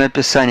более подробное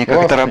описание,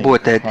 как это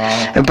работает.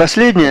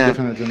 Последнее,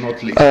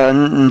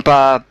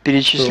 по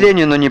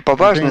перечислению, но не по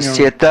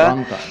важности,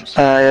 это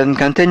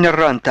контейнер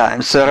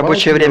runtimes,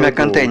 рабочее время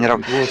контейнеров.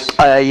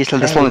 Если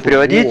дословно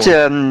переводить,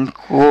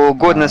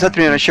 год назад,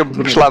 примерно, еще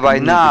шла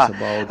война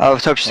в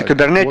сообществе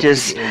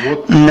Kubernetes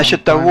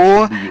насчет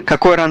того,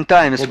 какой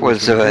runtime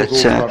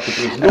использовать.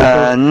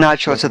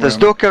 Началось это с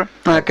Docker,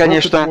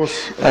 конечно,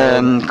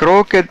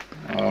 Crockett,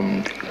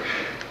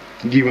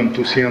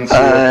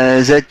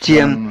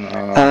 затем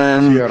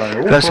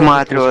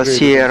рассматривал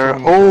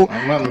CRO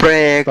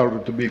проект,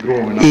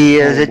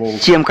 и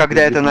затем,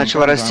 когда это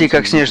начало расти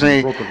как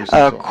снежный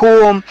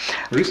ком,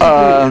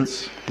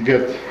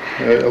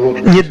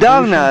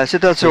 недавно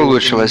ситуация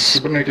улучшилась.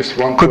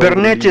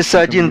 Kubernetes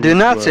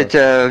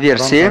 1.12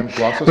 версии.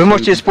 Вы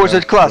можете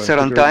использовать классы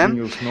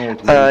runtime,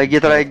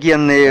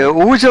 гетерогенный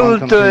узел,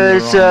 то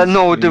есть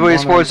ноуды вы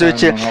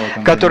используете,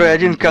 который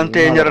один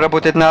контейнер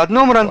работает на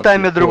одном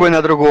рантайме, другой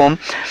на другом.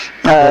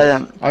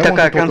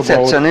 Такая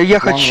концепция. Но я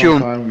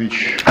хочу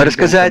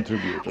рассказать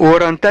о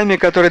рантайме,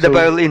 который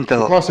добавил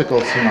Intel.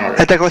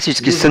 Это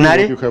классический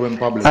сценарий.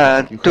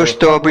 То,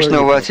 что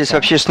обычно у вас есть в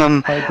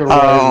общественном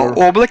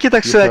облаке,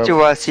 так сказать, у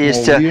вас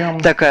есть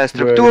такая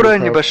структура,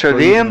 небольшой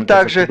VM,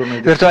 также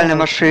виртуальная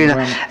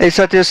машина. И,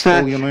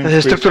 соответственно,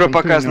 структура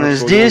показана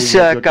здесь,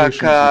 как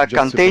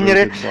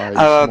контейнеры,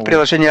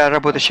 приложение,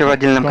 работающее в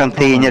отдельном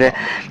контейнере,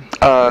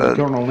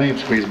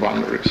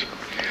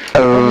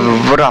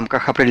 в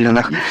рамках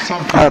определенных.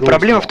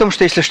 Проблема в том,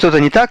 что если что-то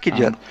не так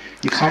идет,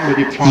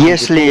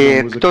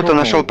 если кто-то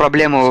нашел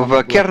проблему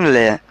в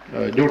кернеле,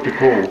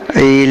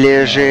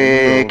 или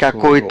же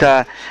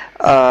какой-то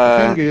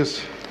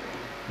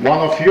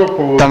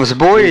там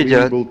сбой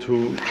идет,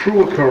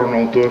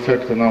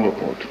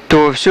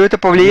 то все это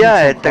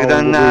повлияет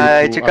тогда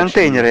на эти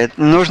контейнеры.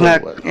 Нужно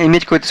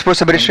иметь какой-то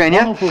способ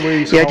решения.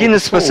 И один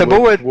из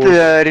способов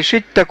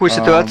решить такую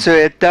ситуацию —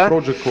 это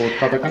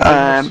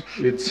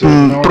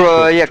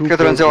проект,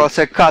 который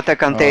назывался Kata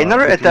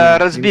Container. Это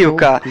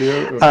разбивка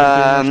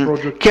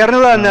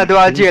кернела на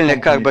два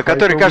отдельных,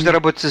 которые каждый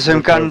работает со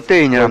своим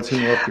контейнером.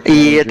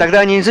 И тогда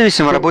они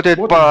независимо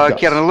работают по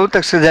кернелу,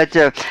 так сказать.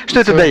 Что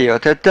это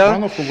дает?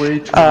 Это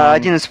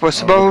один из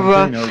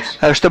способов,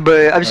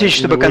 чтобы обеспечить,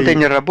 чтобы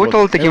контейнер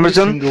работал таким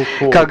образом,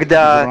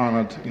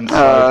 когда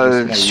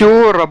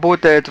все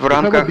работает в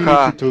рамках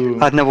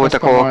одного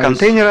такого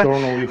контейнера,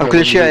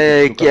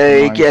 включая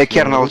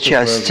kernel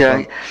часть.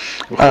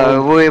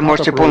 Вы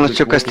можете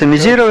полностью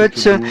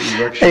кастомизировать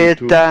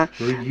это,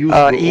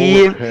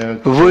 и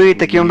вы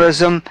таким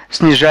образом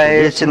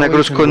снижаете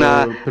нагрузку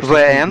на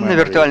VM, на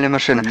виртуальные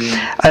машины.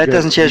 Это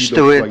означает,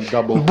 что вы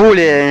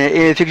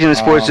более эффективно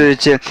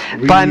используете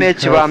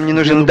память, вам не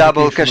нужен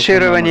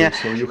дабл-кэширование,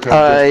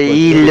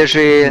 или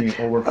же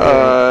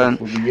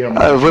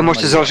вы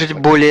можете заложить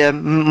более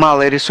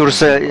малые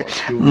ресурсы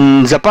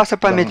запаса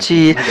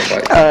памяти,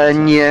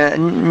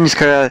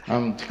 несколько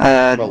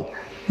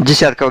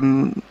десятков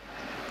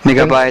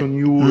мегабайт,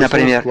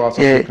 например.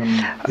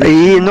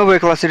 И новые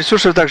классы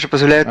ресурсов также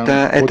позволяют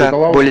это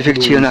более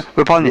эффективно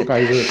выполнять.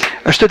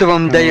 Что это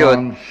вам дает?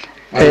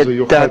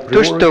 Это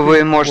то, что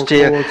вы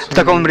можете в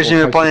таком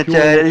режиме выполнять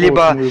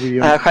либо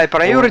high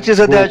priority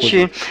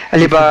задачи,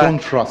 либо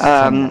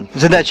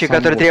задачи,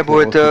 которые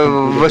требуют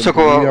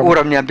высокого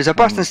уровня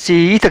безопасности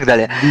и так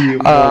далее,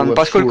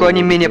 поскольку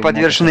они менее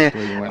подвержены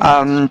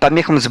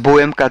помехам,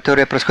 сбоям,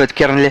 которые происходят в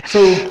кернеле,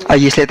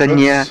 если это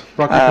не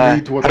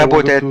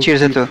работает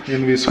через эту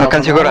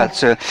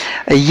конфигурацию.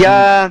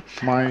 Я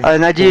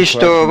надеюсь,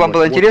 что вам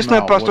было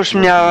интересно послушать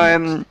меня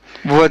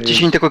в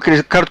течение такой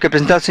короткой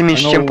презентации,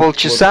 меньше чем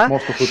полчаса.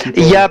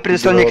 Я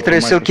предоставил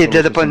некоторые ссылки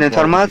для дополнительной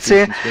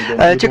информации.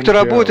 Те, кто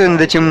работает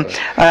над этим,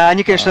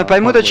 они, конечно,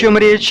 поймут, о чем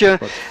речь.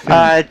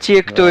 А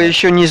те, кто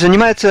еще не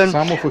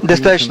занимается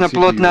достаточно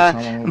плотно,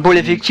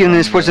 более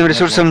эффективным использованием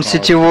ресурсов в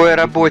сетевой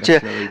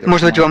работе,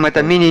 может быть, вам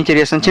это менее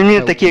интересно. Тем не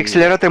менее, такие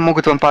акселераторы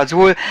могут вам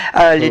позволить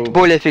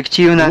более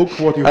эффективно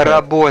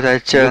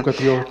работать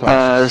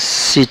с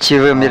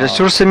сетевыми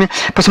ресурсами.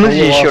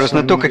 Посмотрите еще раз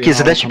на то, какие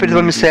задачи перед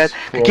вами стоят,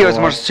 какие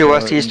возможности у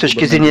вас есть с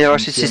точки зрения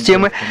вашей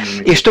системы,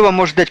 и что вам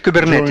может дать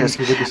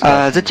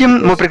Kubernetes.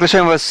 Затем мы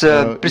приглашаем вас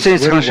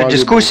присоединиться к нашей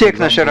дискуссии, к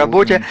нашей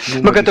работе.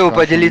 Мы готовы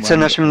поделиться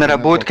нашими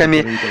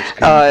наработками.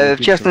 В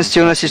частности,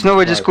 у нас есть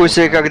новая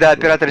дискуссия, когда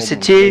операторы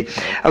сетей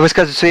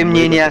высказывают свои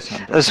мнения,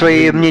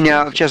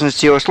 в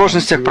частности, о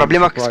сложностях,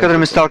 проблемах, с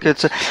которыми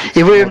сталкиваются.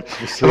 И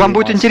вам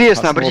будет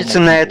интересно обратиться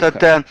на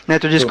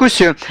эту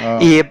дискуссию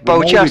и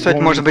поучаствовать,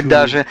 может быть,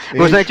 даже.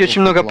 Вы узнаете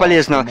очень много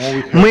полезного.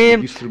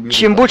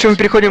 Чем больше мы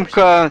переходим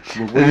к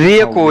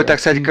веку, так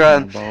сказать,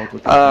 к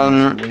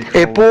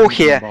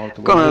эпохе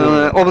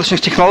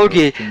облачных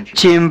технологий,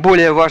 тем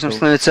более важным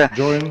становится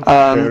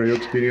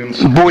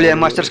более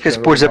мастерское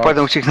использование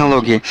подобных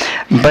технологий.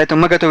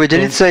 Поэтому мы готовы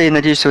делиться, и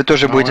надеюсь, вы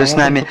тоже будете с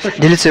нами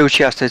делиться и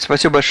участвовать.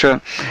 Спасибо большое.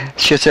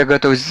 Сейчас я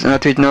готов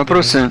ответить на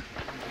вопросы.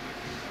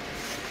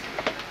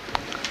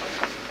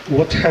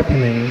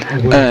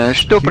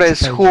 Что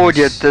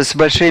происходит с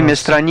большими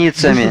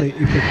страницами,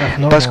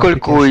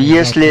 поскольку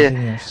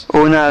если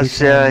у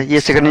нас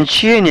есть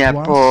ограничения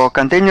по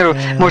контейнеру,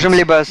 можем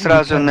либо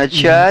сразу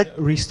начать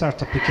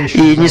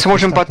и не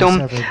сможем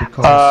потом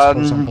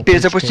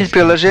перезапустить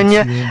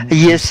приложение,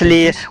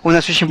 если у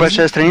нас очень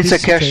большая страница,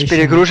 кэш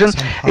перегружен,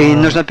 и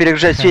нужно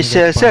перегружать весь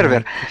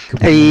сервер.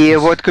 И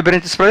вот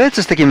Kubernetes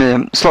справляется с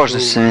такими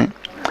сложностями.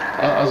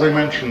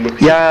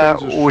 Я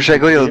уже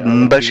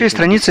говорил, большие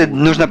страницы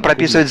нужно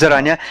прописывать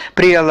заранее,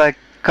 при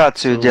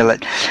аллокацию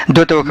делать,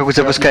 до того, как вы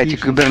запускаете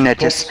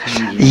Kubernetes.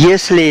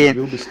 Если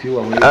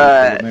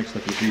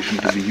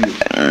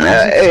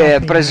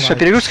произошла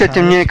перегрузка,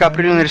 тем не менее,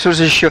 определенный ресурс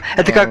еще.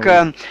 Это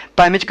как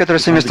память, которая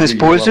совместно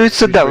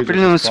используется. Да, в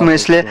определенном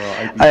смысле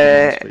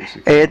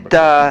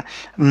это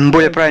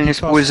более правильное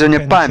использование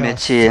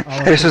памяти,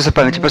 ресурса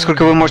памяти,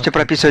 поскольку вы можете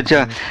прописывать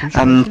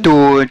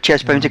ту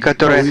часть памяти,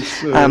 которая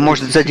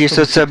может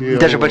задействоваться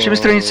даже большими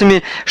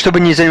страницами,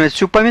 чтобы не занимать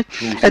всю память.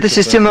 Это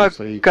система,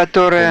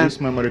 которая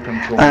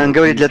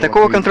говорит, для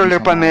такого контроллера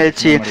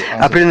памяти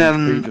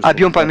определенный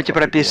объем памяти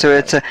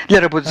прописывается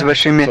для работы с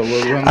большими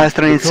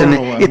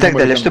страницами и так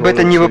далее, чтобы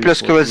это не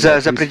выплескивалось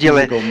за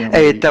пределы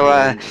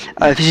этого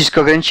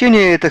физического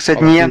ограничения, так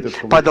сказать, не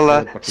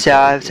падала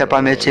вся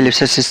память или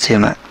вся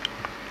система.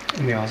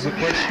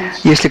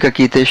 Есть ли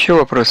какие-то еще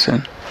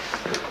вопросы?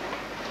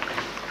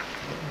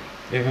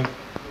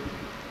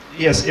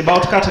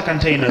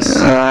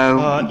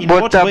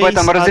 Вот об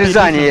этом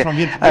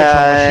разрезании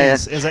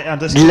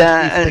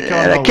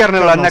для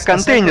кернела на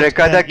контейнеры,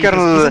 когда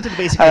кернел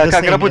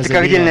как работает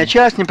как отдельная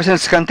часть,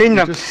 непосредственно с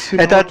контейнером,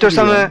 это то же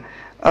самое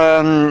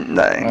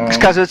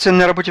сказывается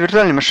на работе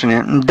виртуальной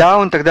машины. Да,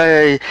 он тогда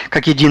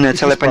как единое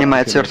целое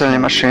понимается в виртуальной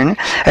машине.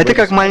 Это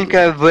как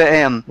маленькая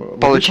VM,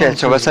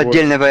 получается, у вас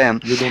отдельная VM,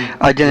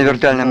 отдельная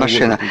виртуальная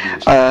машина.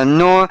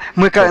 Но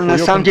мы на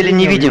самом деле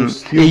не видим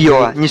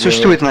ее, не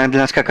существует она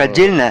для нас как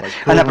отдельная,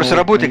 она просто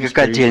работает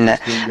как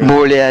отдельная,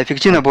 более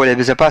эффективно, более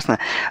безопасно.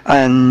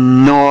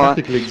 Но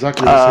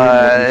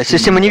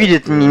система не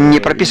видит,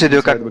 не прописывает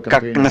ее как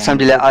на самом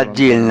деле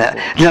отдельно.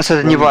 Для нас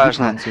это не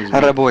важно,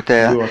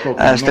 работая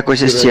с такой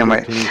системой.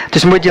 То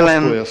есть мы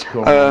делаем,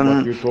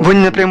 вы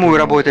не напрямую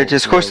работаете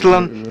с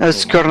хостелом,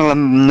 с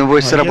кернелом, но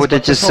вы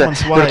работаете с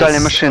виртуальной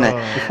машиной.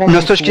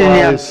 Но с точки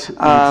зрения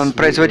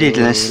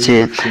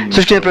производительности,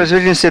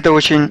 это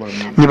очень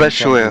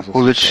небольшое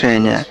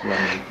улучшение.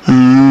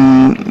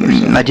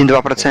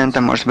 1-2%,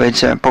 может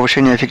быть,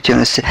 повышение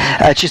эффективности,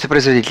 чисто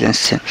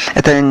производительности.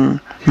 Это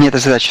не эта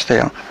задача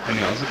стояла.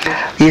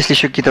 Есть ли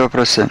еще какие-то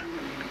вопросы?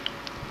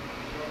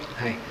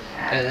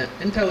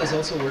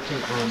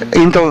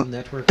 Intel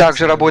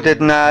также работает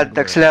над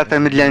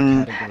акселераторами для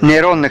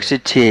нейронных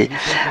сетей.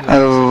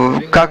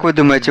 Как вы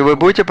думаете, вы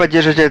будете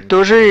поддерживать это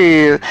тоже,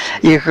 и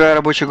их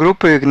рабочие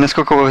группы,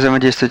 насколько вы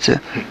взаимодействуете?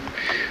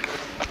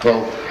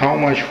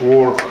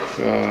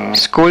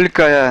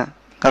 Сколько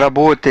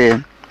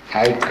работы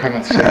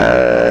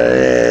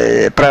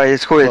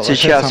происходит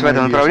сейчас в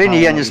этом направлении,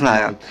 я не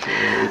знаю.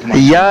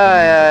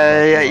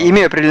 Я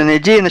имею определенные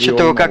идеи насчет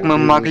того, как мы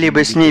могли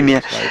бы с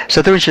ними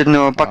сотрудничать,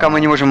 но пока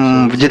мы не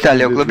можем в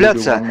детали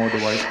углубляться.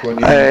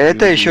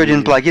 Это еще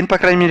один плагин, по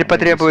крайней мере,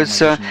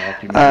 потребуется.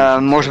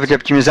 Может быть,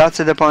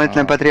 оптимизация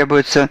дополнительно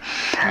потребуется.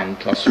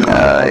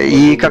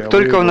 И как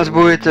только у нас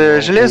будет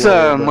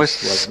железо, мы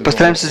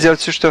постараемся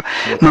сделать все, что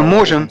мы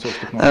можем,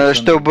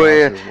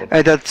 чтобы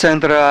этот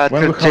центр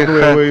открытых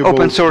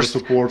open source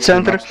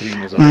центр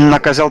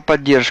оказал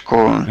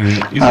поддержку.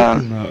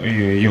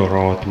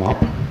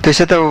 То есть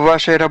это в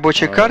вашей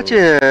рабочей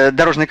карте,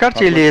 дорожной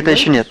карте, или это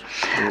еще нет?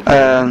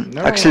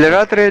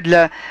 Акселераторы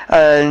для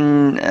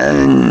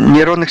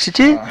нейронных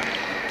сетей?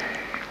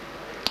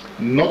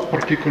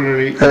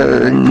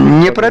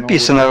 не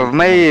прописано. В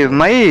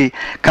моей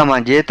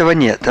команде этого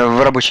нет,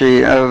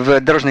 в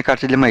дорожной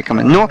карте для моей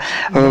команды. Но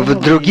в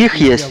других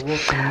есть.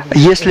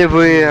 Если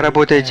вы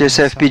работаете с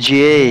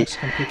FPGA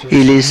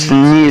или с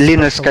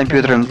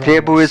Linux-компьютером,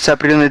 требуется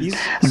определенный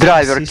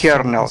драйвер,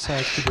 kernel.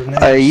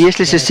 Есть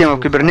ли система в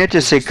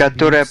Kubernetes,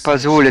 которая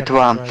позволит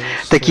вам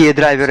такие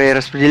драйверы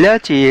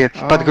распределять и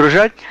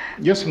подгружать?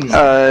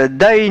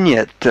 Да и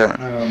нет.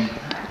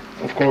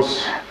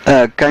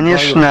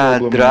 Конечно,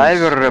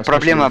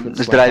 проблема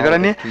с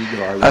драйверами,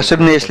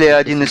 особенно если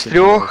один из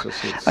трех,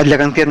 для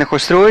конкретных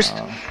устройств.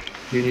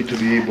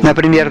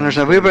 Например,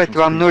 нужно выбрать,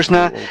 вам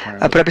нужно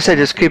прописать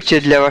в скрипте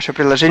для вашего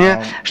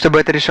приложения, чтобы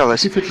это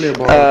решалось.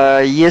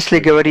 Если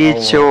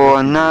говорить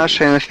о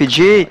нашем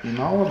FPGA,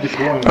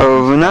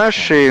 в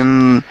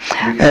нашем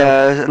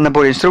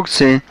наборе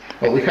инструкций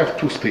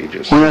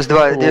у нас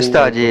две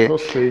стадии.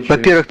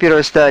 Во-первых,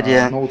 первая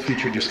стадия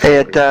 –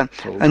 это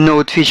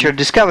Node Feature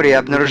Discovery,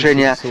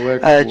 обнаружение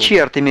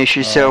черт,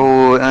 имеющихся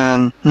у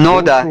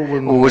нода,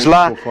 у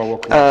узла.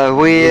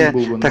 Вы,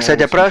 так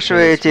сказать,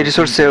 опрашиваете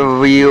ресурсы,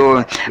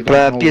 вы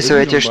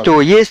прописываете,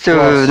 что есть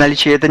в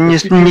наличии. Это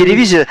не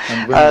ревизия,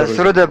 а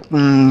своего рода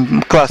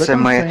классы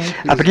мы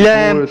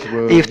определяем.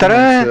 И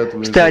вторая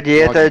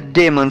стадия – это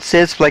Daemon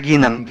Set с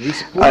плагином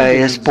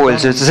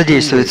используется,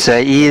 задействуется.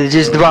 И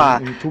здесь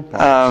два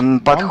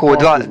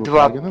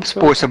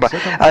способа.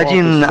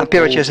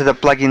 Первая часть это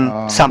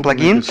сам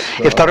плагин,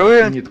 и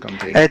второе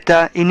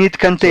это init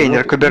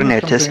контейнер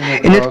Kubernetes.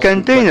 Init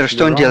контейнер,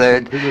 что он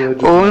делает?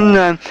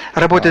 Он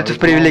работает в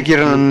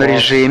привилегированном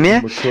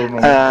режиме,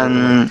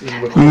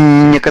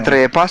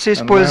 некоторые пасы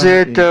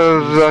использует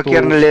в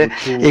кернеле,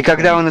 и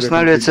когда он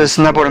устанавливается с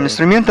набором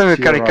инструментов,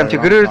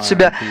 конфигурирует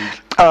себя,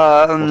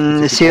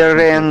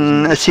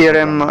 CRM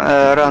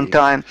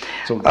runtime,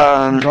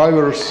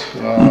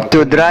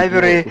 то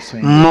драйверы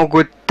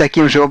могут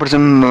таким же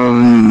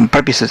образом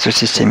прописываться в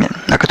системе,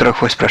 о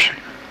которых вы спрашивали.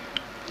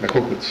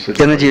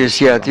 Я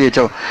надеюсь, я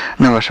ответил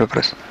на ваш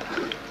вопрос.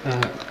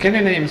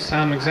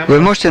 Вы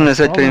можете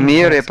назвать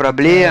примеры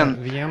проблем,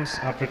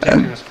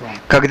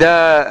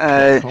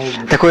 когда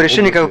такое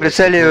решение, как вы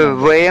представили,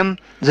 VM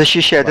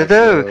защищает?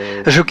 Это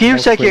жуки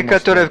всякие,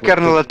 которые в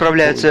kernel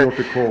отправляются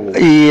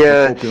и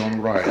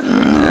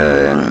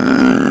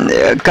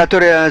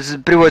которые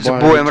приводят к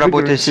боям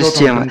работы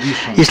системы.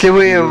 Если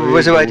вы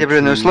вызываете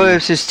определенные условия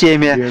в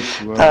системе,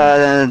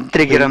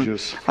 триггером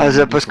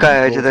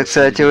запускаете, так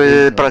сказать,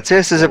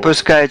 процессы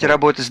запускаете,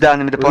 работу с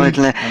данными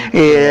дополнительно,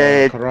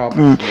 и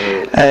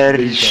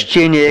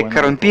чтение,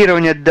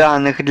 коррумпирование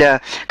данных,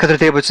 которые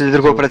требуются для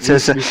другого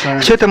процесса,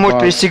 все это может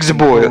привести к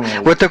сбою.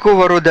 Вот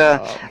такого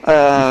рода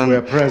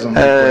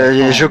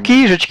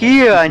жучки,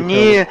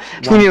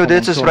 с ними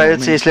удается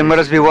справиться, если мы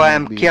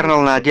разбиваем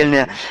kernel на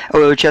отдельные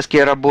участки,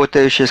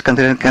 работающие с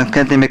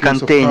конкретными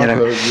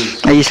контейнерами.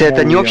 А если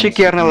это не общий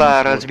kernel,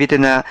 а разбитый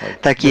на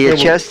такие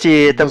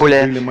части, это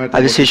более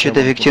обеспечивает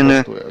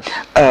эффективную,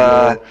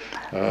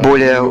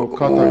 более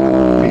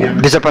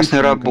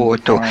безопасную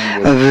работу.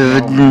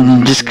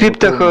 В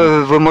скриптах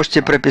вы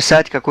можете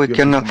прописать,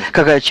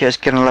 какая часть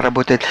кернела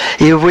работает.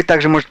 И вы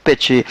также можете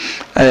патчи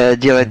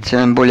делать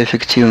более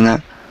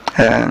эффективно.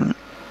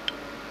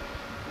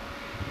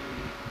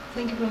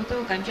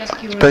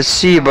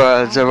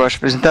 Спасибо за вашу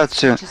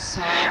презентацию.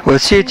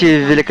 Вот все эти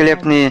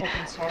великолепные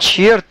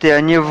черты,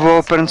 они в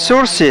open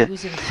source,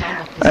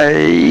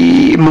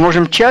 и мы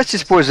можем часть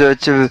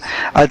использовать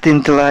от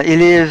Intel,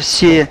 или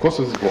все?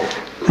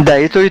 Да,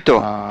 и то, и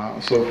то.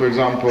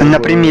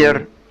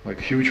 Например,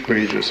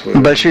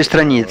 большие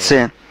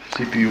страницы.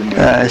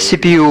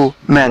 CPU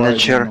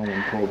менеджер,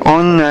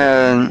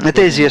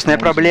 это известная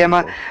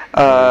проблема,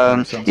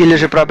 или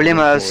же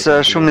проблема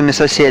с шумными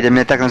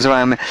соседями, так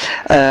называемыми,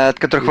 от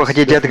которых вы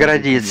хотите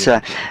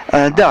отгородиться.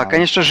 Да,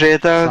 конечно же,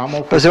 это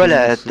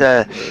позволяет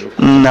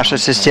наша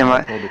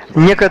система.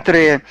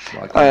 Некоторые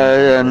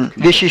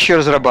вещи еще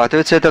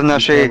разрабатываются, это в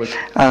нашей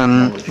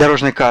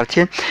дорожной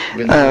карте.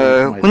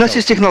 У нас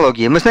есть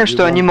технологии, мы знаем,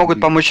 что они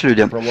могут помочь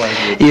людям.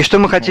 И что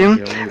мы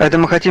хотим? Это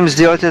мы хотим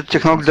сделать эту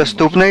технологию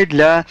доступной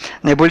для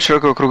наиболее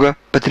широкого круга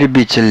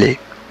потребителей.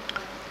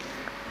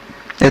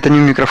 Это не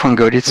в микрофон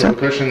говорится.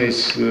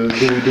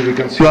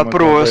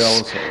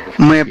 Вопрос.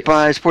 Мы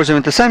используем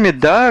это сами?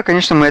 Да,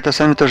 конечно, мы это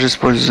сами тоже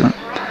используем.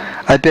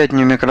 Опять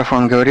не в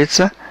микрофон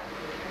говорится.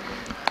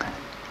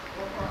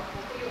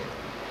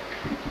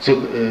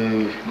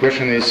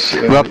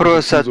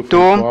 Вопрос о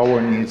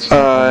том,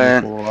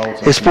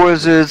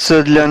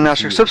 используется для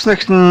наших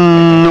собственных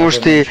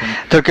нужд, и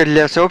только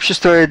для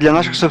сообщества, и для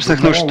наших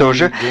собственных нужд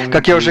тоже.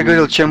 Как я уже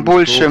говорил, чем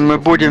больше мы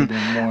будем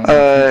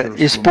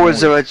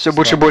использовать все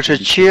больше и больше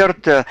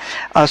черт,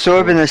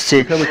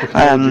 особенностей,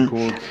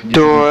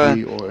 то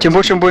тем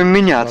больше мы будем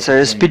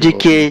меняться.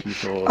 SPDK,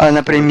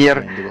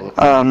 например,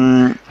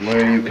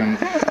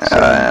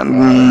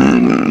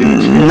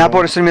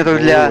 набор инструментов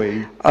для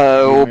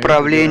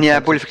управления управления,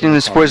 более эффективное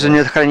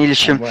использование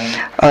хранилища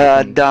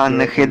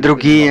данных и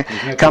другие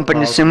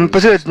компоненты. Мы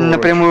позволяют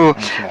напрямую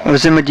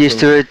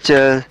взаимодействовать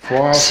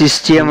с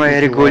системой,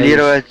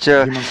 регулировать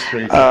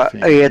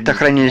это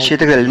хранилище и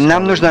так далее.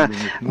 Нам нужно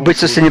быть в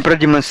состоянии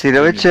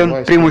продемонстрировать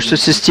преимущества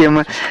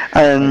системы,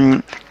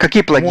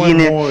 какие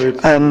плагины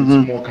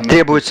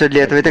требуются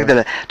для этого и так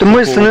далее. То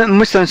мы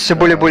становимся все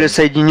более и более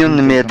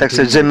соединенными, так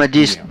сказать,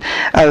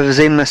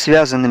 взаимно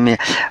связанными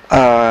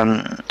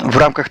в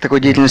рамках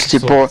такой деятельности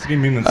по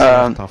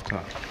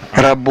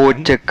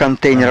работе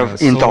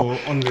контейнеров Intel.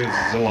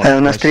 У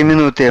нас 3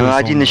 минуты.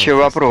 Один еще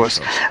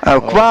вопрос. К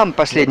вам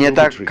последний.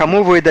 Это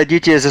кому вы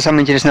дадите за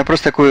самый интересный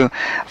вопрос такую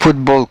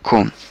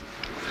футболку?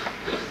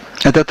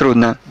 Это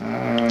трудно.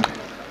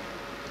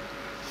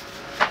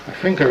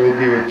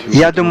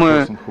 Я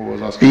думаю,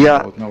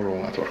 я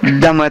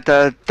дам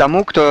это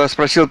тому, кто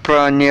спросил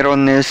про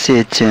нейронные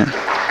сети.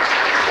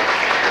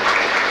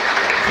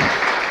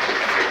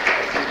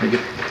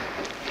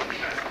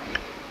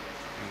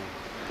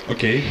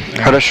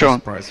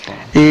 Хорошо.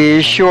 И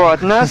еще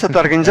от нас, от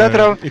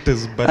организаторов,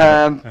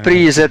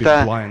 приз —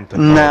 это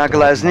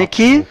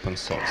наглазники.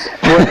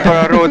 Вот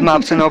про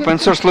roadmaps на open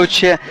source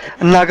лучше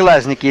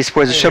наглазники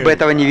использовать, чтобы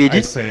этого не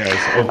видеть.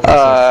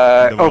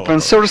 Open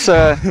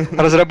source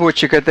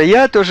разработчик — это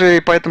я тоже, и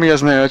поэтому я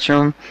знаю, о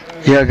чем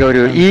я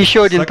говорю. И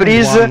еще один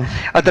приз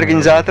от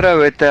организаторов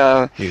 —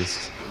 это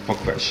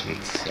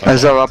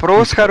за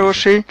вопрос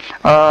хороший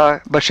о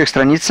больших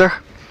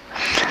страницах.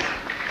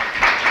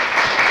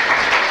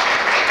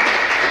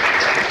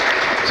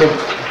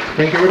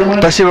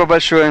 Спасибо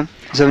большое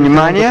за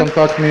внимание.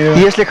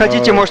 Если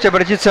хотите, можете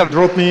обратиться по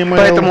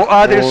этому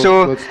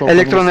адресу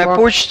электронной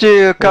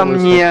почты ко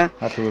мне,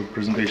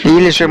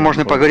 или же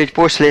можно поговорить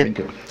после,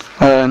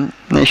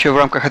 еще в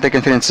рамках этой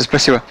конференции.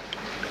 Спасибо.